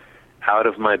kid, out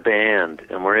of my band,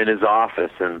 and we're in his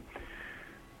office, and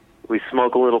we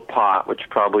smoke a little pot, which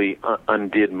probably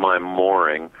undid my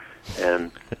mooring,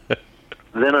 and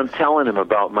then I'm telling him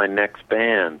about my next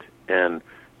band, and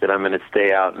that I'm going to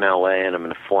stay out in L.A., and I'm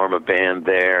going to form a band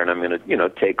there, and I'm going to,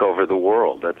 take over the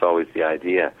world. That's always the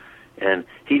idea. And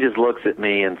he just looks at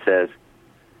me and says,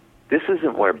 this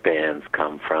isn't where bands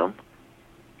come from.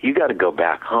 You got to go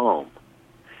back home.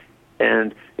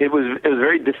 And it was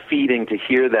very defeating to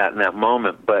hear that in that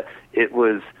moment, but it's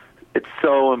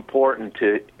so important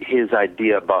to his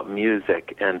idea about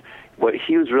music. And what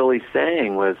he was really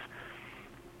saying was,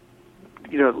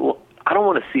 I don't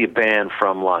want to see a band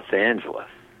from Los Angeles.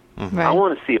 Mm-hmm. Right. I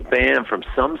want to see a band from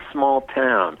some small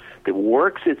town that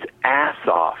works its ass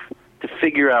off to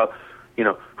figure out,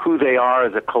 who they are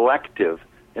as a collective,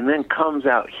 and then comes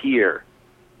out here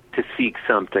to seek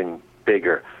something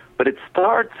bigger. But it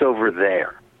starts over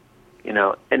there,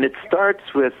 and it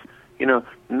starts with,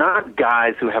 not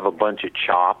guys who have a bunch of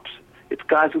chops. It's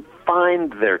guys who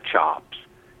find their chops.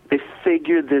 They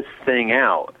figure this thing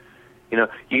out.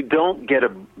 You don't get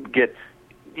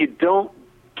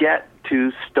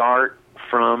to start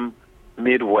from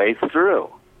midway through.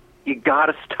 You got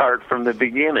to start from the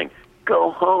beginning.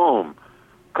 Go home.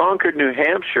 Concord, New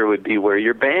Hampshire would be where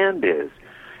your band is.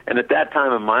 And at that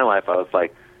time in my life, I was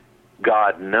like,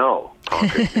 God, no,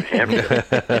 Concord, New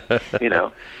Hampshire.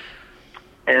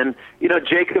 And,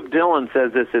 Jacob Dylan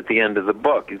says this at the end of the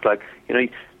book. He's like,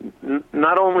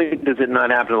 not only does it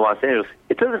not happen in Los Angeles,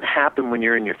 it doesn't happen when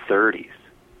you're in your 30s.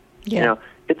 Yeah.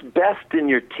 It's best in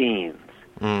your teens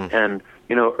and,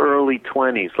 early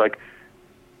 20s. Like,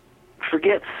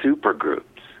 forget supergroups.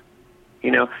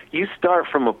 You start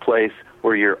from a place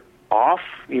where you're off,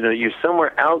 you're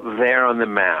somewhere out there on the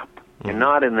map. You're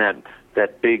not in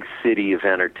that big city of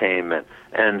entertainment.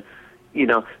 And,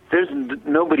 there's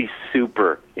nobody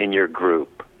super in your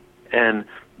group. And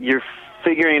you're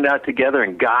figuring it out together,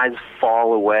 and guys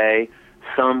fall away.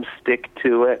 Some stick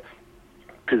to it.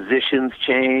 Positions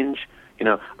change.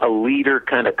 A leader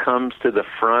kind of comes to the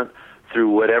front through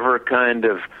whatever kind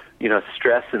of,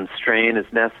 stress and strain is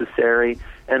necessary.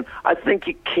 And I think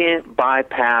you can't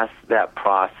bypass that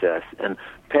process. And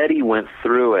Petty went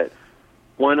through it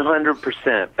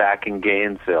 100% back in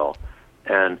Gainesville.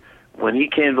 And when he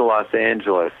came to Los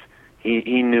Angeles,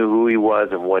 he knew who he was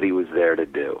and what he was there to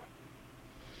do.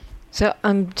 So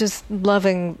I'm just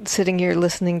loving sitting here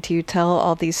listening to you tell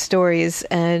all these stories,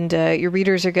 and your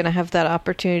readers are going to have that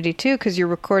opportunity too, because you're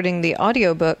recording the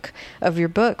audiobook of your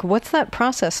book. What's that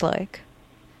process like?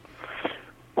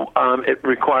 It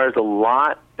requires a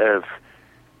lot of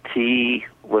tea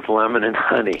with lemon and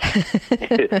honey.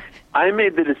 I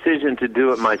made the decision to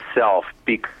do it myself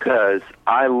because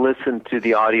I listened to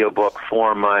the audiobook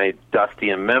for my Dusty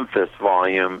in Memphis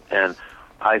volume, and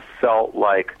I felt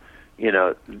like,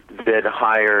 they'd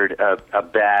hired a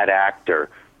bad actor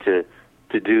to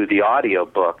do the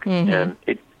audiobook. And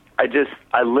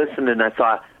I listened and I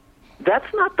thought,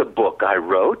 that's not the book I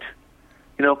wrote.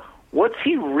 What's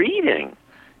he reading?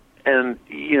 And,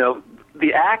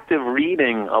 the act of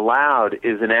reading aloud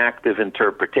is an act of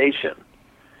interpretation.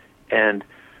 And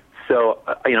so,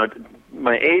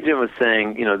 my agent was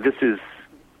saying,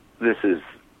 this is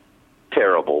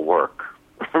terrible work,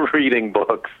 reading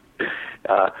books.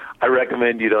 I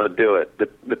recommend you don't do it.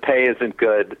 The pay isn't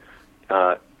good.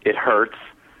 It hurts.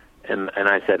 And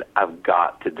I said, I've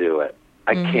got to do it.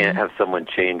 I can't have someone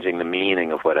changing the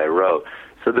meaning of what I wrote.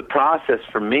 So the process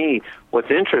for me,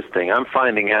 what's interesting, I'm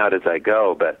finding out as I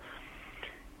go, but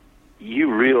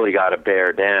you really got to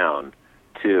bear down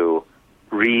to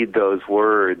read those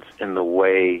words in the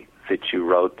way that you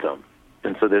wrote them.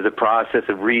 And so there's a process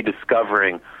of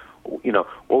rediscovering, what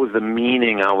was the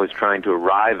meaning I was trying to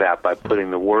arrive at by putting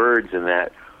the words in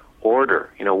that order.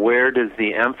 Where does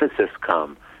the emphasis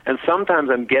come? And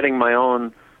sometimes I'm getting my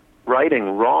own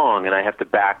writing wrong and I have to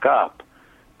back up.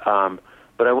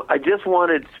 But I just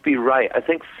wanted to be right. I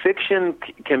think fiction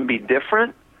can be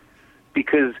different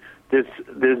because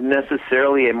there's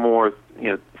necessarily a more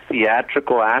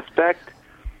theatrical aspect,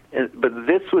 but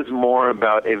this was more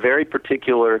about a very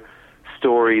particular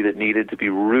story that needed to be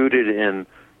rooted in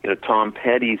Tom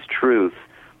Petty's truth,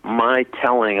 my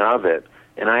telling of it,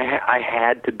 and I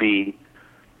had to be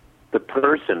the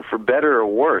person, for better or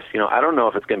worse. I don't know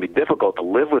if it's going to be difficult to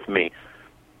live with me,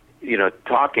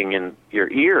 talking in your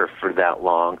ear for that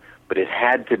long, but it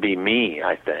had to be me,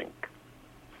 I think.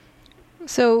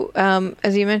 So,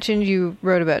 as you mentioned, you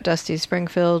wrote about Dusty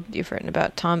Springfield. You've written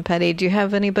about Tom Petty. Do you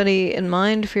have anybody in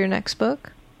mind for your next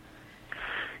book?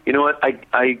 You know what?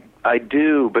 I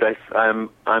do, but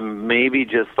I'm maybe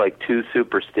just like too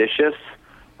superstitious.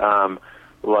 So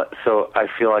I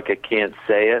feel like I can't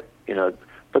say it.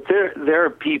 But there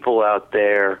are people out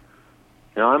there.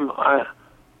 I'm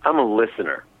a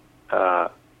listener.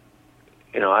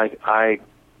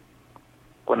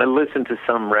 When I listen to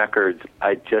some records,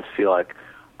 I just feel like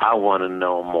I want to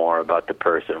know more about the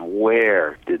person.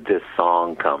 Where did this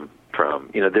song come from?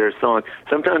 There are songs.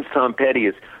 Sometimes Tom Petty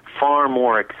is far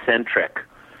more eccentric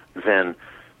than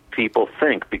people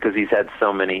think because he's had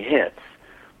so many hits.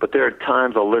 But there are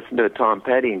times I'll listen to Tom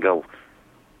Petty and go,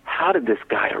 how did this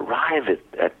guy arrive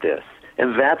at this?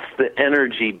 And that's the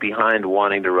energy behind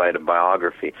wanting to write a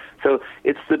biography. So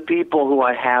it's the people who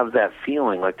I have that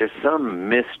feeling, like there's some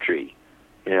mystery,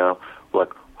 like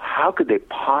how could they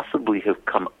possibly have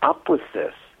come up with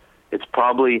this? It's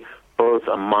probably both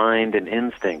a mind and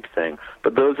instinct thing.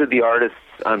 But those are the artists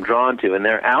I'm drawn to, and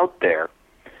they're out there.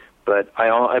 But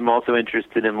I'm also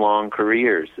interested in long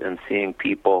careers and seeing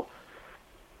people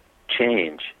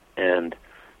change and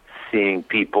seeing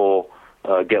people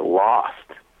get lost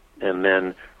and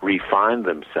then refine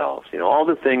themselves. You know, all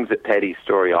the things that Petty's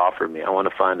story offered me, I want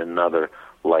to find another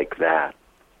like that.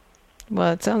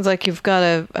 Well, it sounds like you've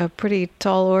got a pretty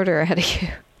tall order ahead of you.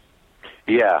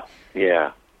 Yeah.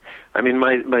 I mean,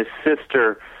 my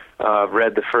sister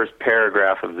read the first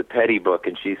paragraph of the Petty book,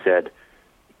 and she said,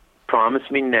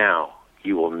 "Promise me now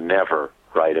you will never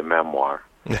write a memoir."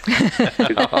 in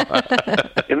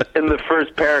the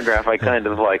first paragraph, I kind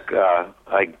of I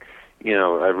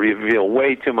reveal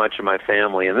way too much of my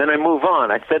family, and then I move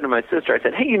on. I said to my sister, I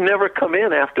said, "Hey, you never come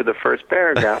in after the first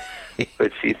paragraph."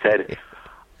 But she said,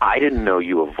 "I didn't know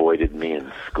you avoided me in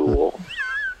school."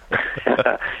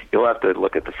 You'll have to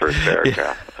look at the first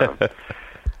paragraph. So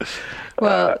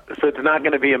it's not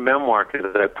going to be a memoir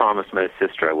because I promised my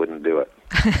sister I wouldn't do it.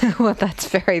 Well, that's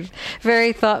very,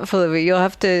 very thoughtful of you. You'll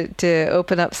have to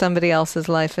open up somebody else's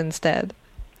life instead.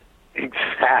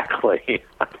 Exactly.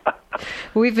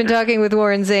 We've been talking with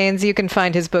Warren Zanes. You can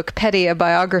find his book, Petty, a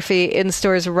Biography, in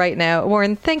stores right now.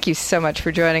 Warren, thank you so much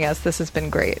for joining us. This has been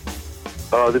great.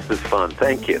 Oh, this is fun.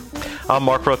 Thank you. I'm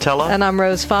Mark Rotella. And I'm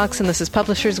Rose Fox, and this is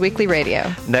Publishers Weekly Radio.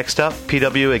 Next up,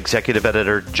 PW Executive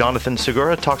Editor Jonathan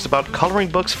Segura talks about coloring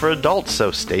books for adults,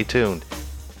 so stay tuned.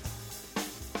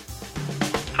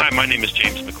 Hi, my name is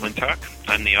James McClintock.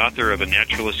 I'm the author of A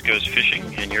Naturalist Goes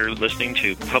Fishing, and you're listening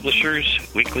to Publishers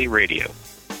Weekly Radio.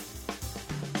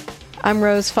 I'm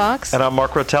Rose Fox. And I'm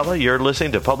Mark Rotella. You're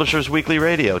listening to Publishers Weekly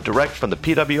Radio, direct from the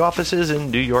PW offices in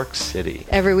New York City.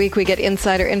 Every week we get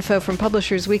insider info from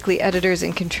Publishers Weekly editors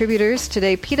and contributors.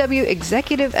 Today, PW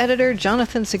Executive Editor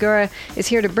Jonathan Segura is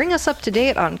here to bring us up to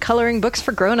date on coloring books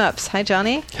for grown-ups. Hi,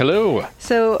 Johnny. Hello.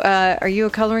 So, are you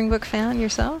a coloring book fan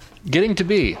yourself? Getting to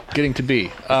be.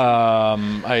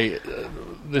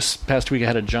 This past week I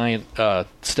had a giant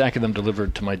stack of them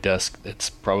delivered to my desk. It's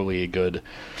probably a good,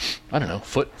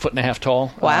 foot and a half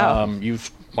tall. Wow.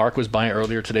 Mark was by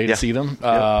earlier today to see them.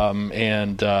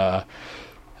 And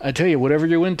I tell you, whatever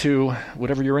you're into,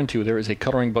 there is a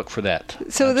coloring book for that.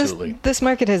 So Absolutely. this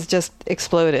market has just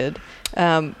exploded.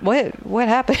 What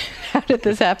happened? How did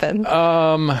this happen?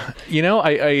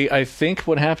 I think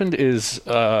what happened is,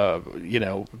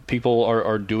 people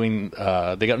are doing,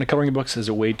 they got into coloring books as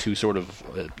a way to sort of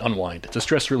unwind. It's a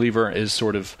stress reliever, is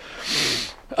sort of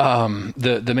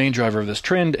the main driver of this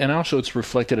trend, and also it's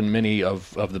reflected in many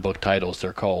of the book titles.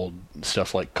 They're called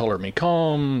stuff like Color Me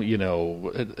Calm,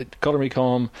 Color Me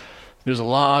Calm. There's a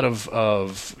lot of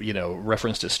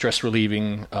reference to stress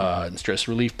relieving and stress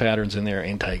relief patterns in there,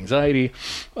 anti-anxiety,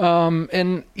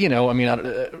 it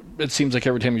seems like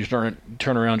every time you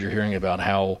turn around, you're hearing about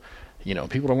how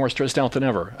people are more stressed out than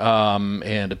ever,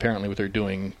 and apparently what they're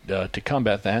doing to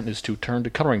combat that is to turn to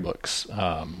coloring books,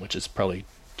 which is probably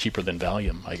cheaper than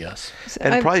Valium, I guess.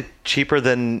 And probably cheaper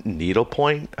than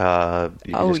needlepoint. You can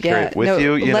just carry it with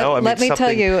let me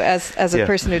tell you, as a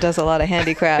person who does a lot of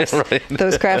handicrafts, right.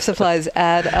 Those craft supplies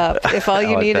add up. If all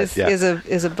you need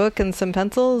is a book and some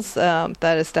pencils,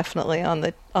 that is definitely on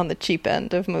the cheap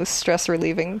end of most stress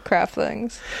relieving craft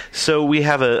things. So we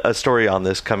have a story on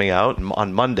this coming out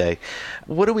on Monday.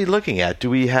 What are we looking at? Do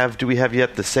we have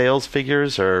yet the sales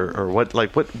figures or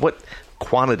what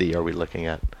quantity are we looking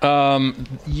at?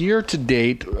 Year to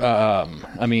date,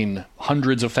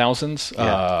 hundreds of thousands.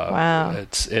 Wow!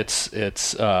 It's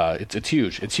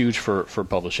huge. It's huge for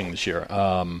publishing this year.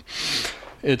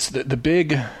 It's the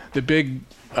big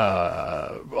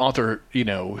author,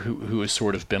 who has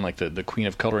sort of been like the queen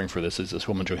of coloring for this is this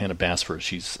woman Johanna Basford.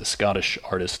 She's a Scottish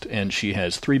artist, and she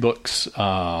has 3 books.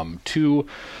 2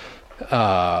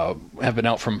 have been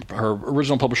out from her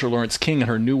original publisher Lawrence King, and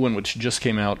her new one, which just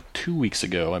came out 2 weeks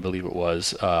ago, I believe it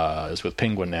was, is with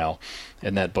Penguin now.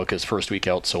 And that book, his first week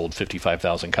out, sold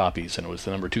 55,000 copies, and it was the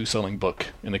number 2 selling book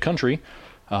in the country,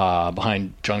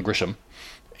 behind John Grisham.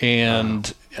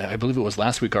 And I believe it was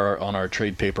last week on our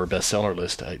trade paper bestseller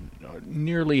list,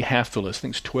 nearly half the list, I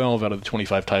think it's 12 out of the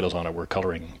 25 titles on it were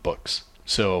coloring books.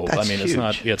 So that's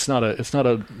huge. it's not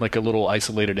a like a little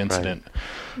isolated incident.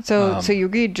 Right. So you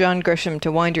read John Grisham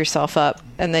to wind yourself up,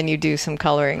 and then you do some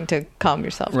coloring to calm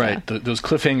yourself down. Right. Those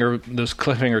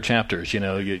cliffhanger chapters.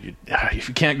 If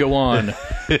you can't go on,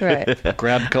 right.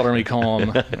 Grab Color Me Calm.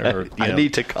 Or, I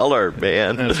need to color,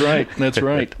 man. That's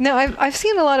right. No, I've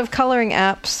seen a lot of coloring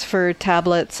apps for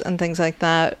tablets and things like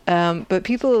that, but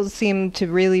people seem to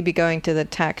really be going to the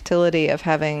tactility of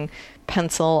having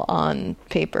pencil on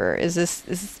paper. Is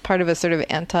this part of a sort of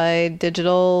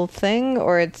anti-digital thing,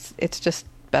 or it's just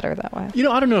better that way.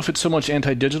 I don't know if it's so much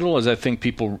anti-digital as I think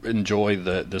people enjoy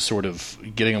the sort of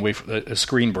getting away from a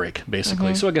screen break, basically.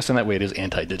 Mm-hmm. So I guess in that way it is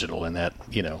anti-digital in that,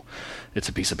 it's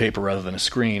a piece of paper rather than a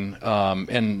screen.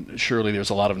 And surely there's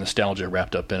a lot of nostalgia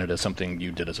wrapped up in it as something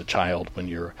you did as a child when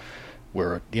you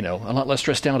were, a lot less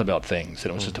stressed out about things.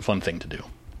 And it was just a fun thing to do.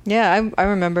 Yeah, I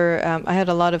remember I had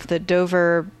a lot of the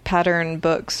Dover pattern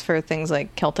books for things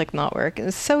like Celtic knotwork. It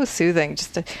was so soothing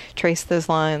just to trace those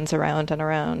lines around and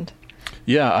around.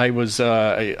 Yeah, I was.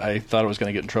 I thought I was going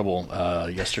to get in trouble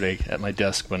yesterday at my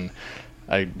desk when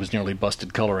I was nearly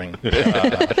busted coloring.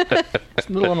 A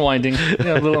little unwinding.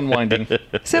 Yeah, a little unwinding.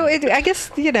 So I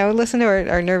guess, listen to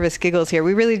our nervous giggles here.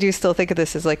 We really do still think of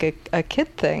this as like a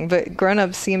kid thing, but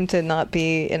grown-ups seem to not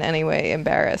be in any way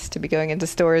embarrassed to be going into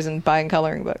stores and buying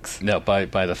coloring books. No, by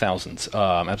the thousands.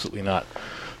 Absolutely not.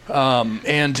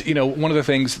 And one of the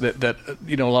things that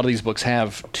a lot of these books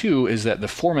have too is that the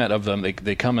format of them,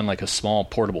 they come in like a small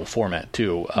portable format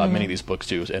too. Many of these books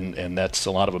do, and that's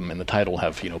a lot of them in the title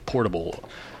have portable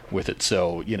with it.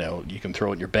 So you can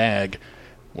throw it in your bag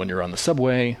when you're on the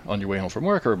subway on your way home from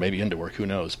work, or maybe into work, who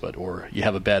knows? Or you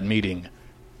have a bad meeting,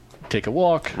 take a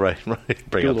walk, right, do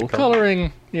a little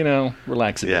coloring,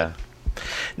 relax a bit. Yeah.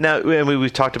 Now,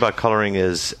 we've talked about coloring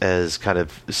as kind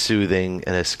of soothing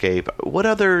and escape. What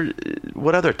other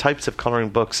types of coloring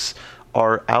books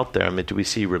are out there? I mean, do we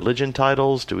see religion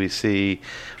titles? Do we see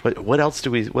what else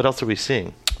are we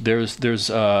seeing? There's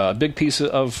a big piece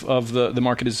of the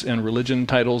market is in religion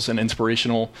titles and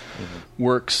inspirational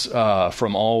works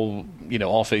from all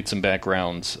faiths and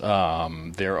backgrounds.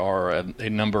 There are a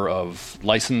number of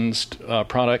licensed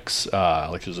products,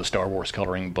 like there's a Star Wars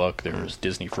coloring book. There's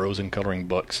Disney Frozen coloring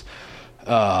books.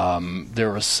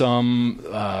 There are some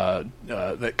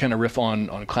that kind of riff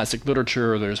on classic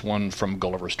literature. There's one from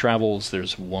Gulliver's Travels.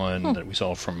 There's one that we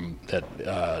saw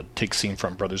that takes scene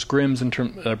from Brothers Grimm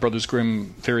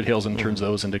fairy tales and turns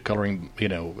those into coloring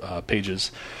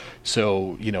pages.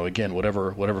 So again,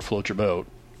 whatever floats your boat.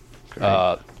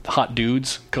 Hot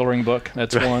Dudes coloring book.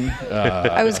 That's one.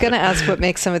 I was going to ask what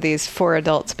makes some of these for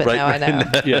adults, but now I know.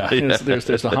 Yeah, there's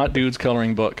the Hot Dudes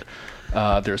coloring book.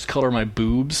 There's Color My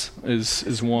Boobs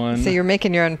is one. So you're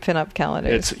making your own pinup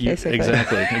calendars, basically.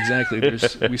 Exactly.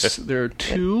 There are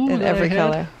two in every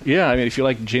color. Yeah, I mean, if you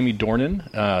like Jamie Dornan,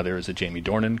 there is a Jamie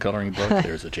Dornan coloring book.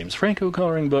 There's a James Franco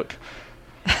coloring book.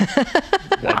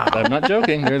 I'm not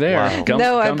joking. They're there. Wow.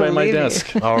 Come by my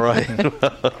desk. All right.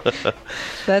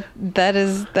 That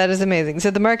is amazing.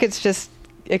 So the market's just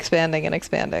expanding and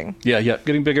expanding. Yeah,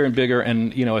 getting bigger and bigger.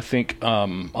 And I think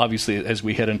obviously as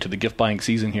we head into the gift buying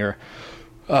season here,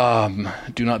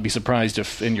 do not be surprised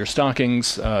if in your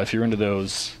stockings, if you're into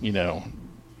those,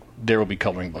 there will be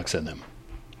coloring books in them.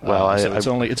 Well,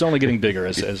 so it's only getting bigger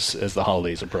as the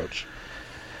holidays approach.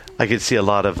 I could see a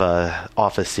lot of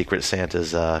office Secret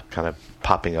Santas kind of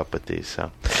popping up with these.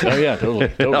 So. Oh yeah,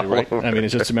 totally, right. I mean,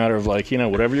 it's just a matter of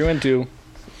whatever you're into.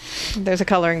 There's a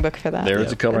coloring book for that.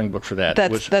 There's a coloring book for that.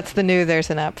 That's the new. There's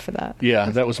an app for that. Yeah,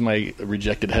 that was my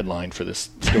rejected headline for this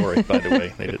story. By the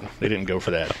way, they didn't go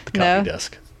for that at the copy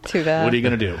desk. Too bad. What are you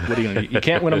going to do? You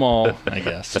can't win them all, I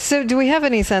guess. So do we have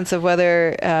any sense of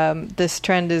whether this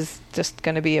trend is just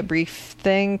going to be a brief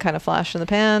thing, kind of flash in the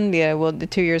pan? Yeah, well, the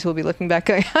 2 years we'll be looking back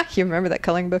going, you remember that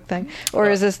coloring book thing? Or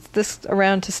is this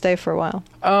around to stay for a while?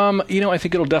 I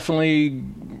think it'll definitely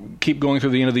keep going through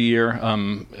the end of the year.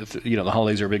 The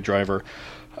holidays are a big driver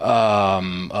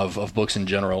of books in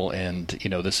general, and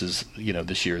this is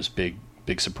this year's big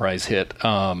surprise hit.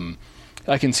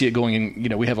 I can see it going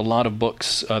in. We have a lot of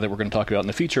books that we're going to talk about in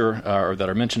the future, or that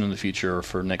are mentioned in the future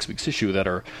for next week's issue that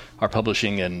are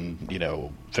publishing in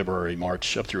February,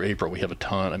 March, up through April. We have a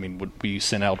ton. I mean, we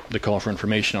sent out the call for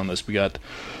information on this. We got,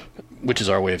 which is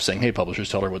our way of saying, hey, publishers,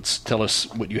 tell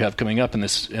us what you have coming up in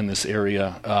this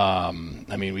area. I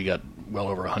mean, we got well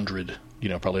over 100.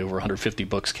 Probably over 150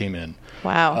 books came in.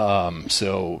 Wow.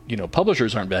 So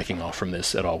publishers aren't backing off from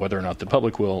this at all. Whether or not the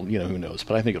public will, who knows?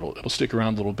 But I think it'll stick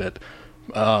around a little bit.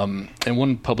 And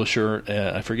one publisher,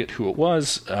 I forget who it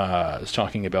was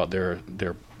talking about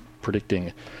they're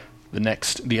predicting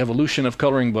the evolution of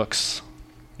coloring books.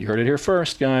 You heard it here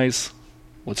first, guys.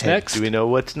 What's next? Do we know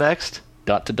what's next?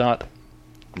 Dot to dot.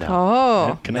 No. Oh.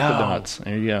 Yeah, connect the dots.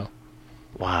 There you go.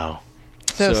 Wow.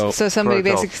 So somebody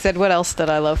basically said, what else did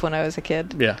I love when I was a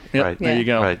kid? Yeah. Right. There you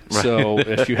go. Right. So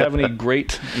if you have any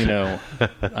great,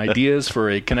 ideas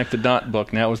for a connected dot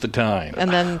book, now is the time.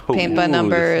 And then paint by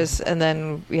numbers, and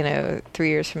then, 3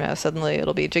 years from now, suddenly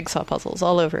it'll be jigsaw puzzles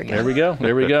all over again. There we go.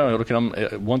 It'll come,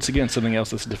 once again, something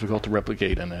else that's difficult to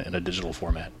replicate in a digital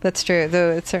format. That's true, though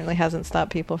it certainly hasn't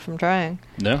stopped people from trying.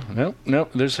 No.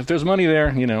 If there's money there,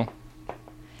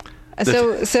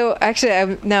 So actually,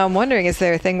 I'm wondering, is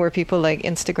there a thing where people like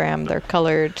Instagram their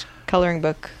coloring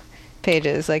book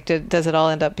pages? Like, does it all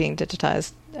end up being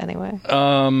digitized anyway?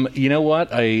 You know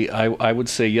what? I would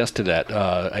say yes to that.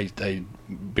 I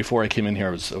before I came in here,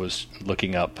 I was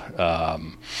looking up.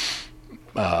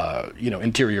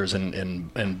 Interiors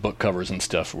and book covers and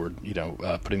stuff. We're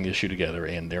putting the issue together,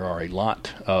 and there are a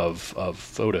lot of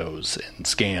photos and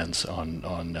scans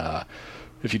on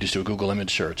if you just do a Google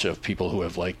image search of people who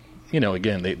have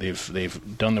again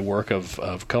they've done the work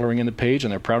of coloring in the page,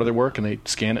 and they're proud of their work, and they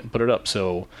scan it and put it up.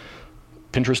 So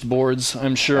Pinterest boards,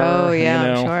 I'm sure. Oh yeah,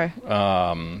 I'm sure.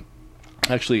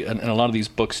 Actually, and a lot of these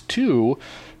books too.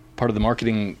 Part of the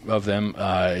marketing of them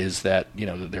is that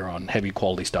they're on heavy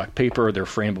quality stock paper. They're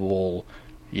frameable.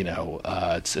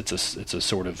 It's a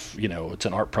sort of it's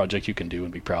an art project you can do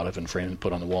and be proud of and frame and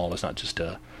put on the wall. It's not just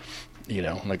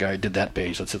like I did that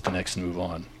page. Let's hit the next and move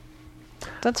on.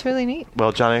 That's really neat.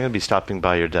 Well, Johnny, I'm going to be stopping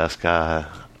by your desk. I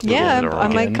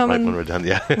might come when we're done.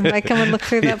 Yeah, I might come and look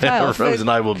through that file. Rose and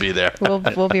I will be there.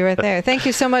 We'll be right there. Thank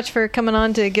you so much for coming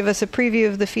on to give us a preview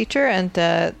of the feature. And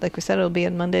like we said, it'll be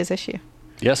in Monday's issue.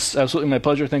 Yes, absolutely. My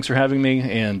pleasure. Thanks for having me.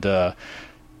 And,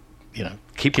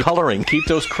 keep coloring. Keep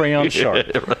those crayons sharp.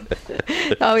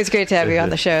 Always great to have you on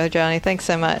the show, Johnny. Thanks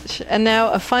so much. And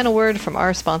now a final word from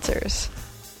our sponsors.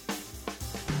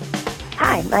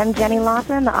 Hi, I'm Jenny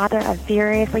Lawson, the author of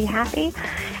Furiously Happy,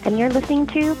 and you're listening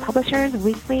to Publishers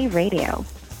Weekly Radio.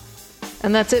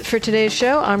 And that's it for today's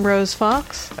show. I'm Rose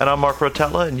Fox. And I'm Mark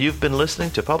Rotella, and you've been listening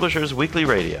to Publishers Weekly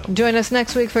Radio. Join us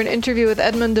next week for an interview with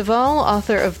Edmund Duvall,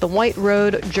 author of The White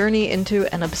Road, Journey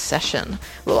into an Obsession.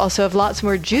 We'll also have lots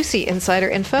more juicy insider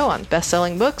info on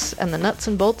best-selling books and the nuts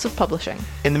and bolts of publishing.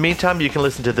 In the meantime, you can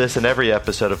listen to this and every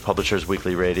episode of Publishers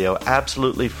Weekly Radio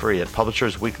absolutely free at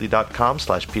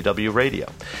publishersweekly.com/pwradio.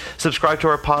 Subscribe to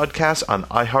our podcast on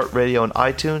iHeartRadio and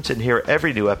iTunes, and hear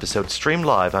every new episode streamed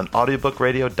live on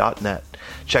audiobookradio.net.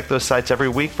 Check those sites every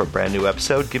week for a brand new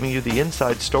episode giving you the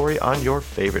inside story on your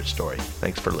favorite story.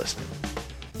 Thanks for listening.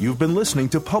 You've been listening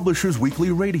to Publishers Weekly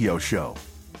Radio Show.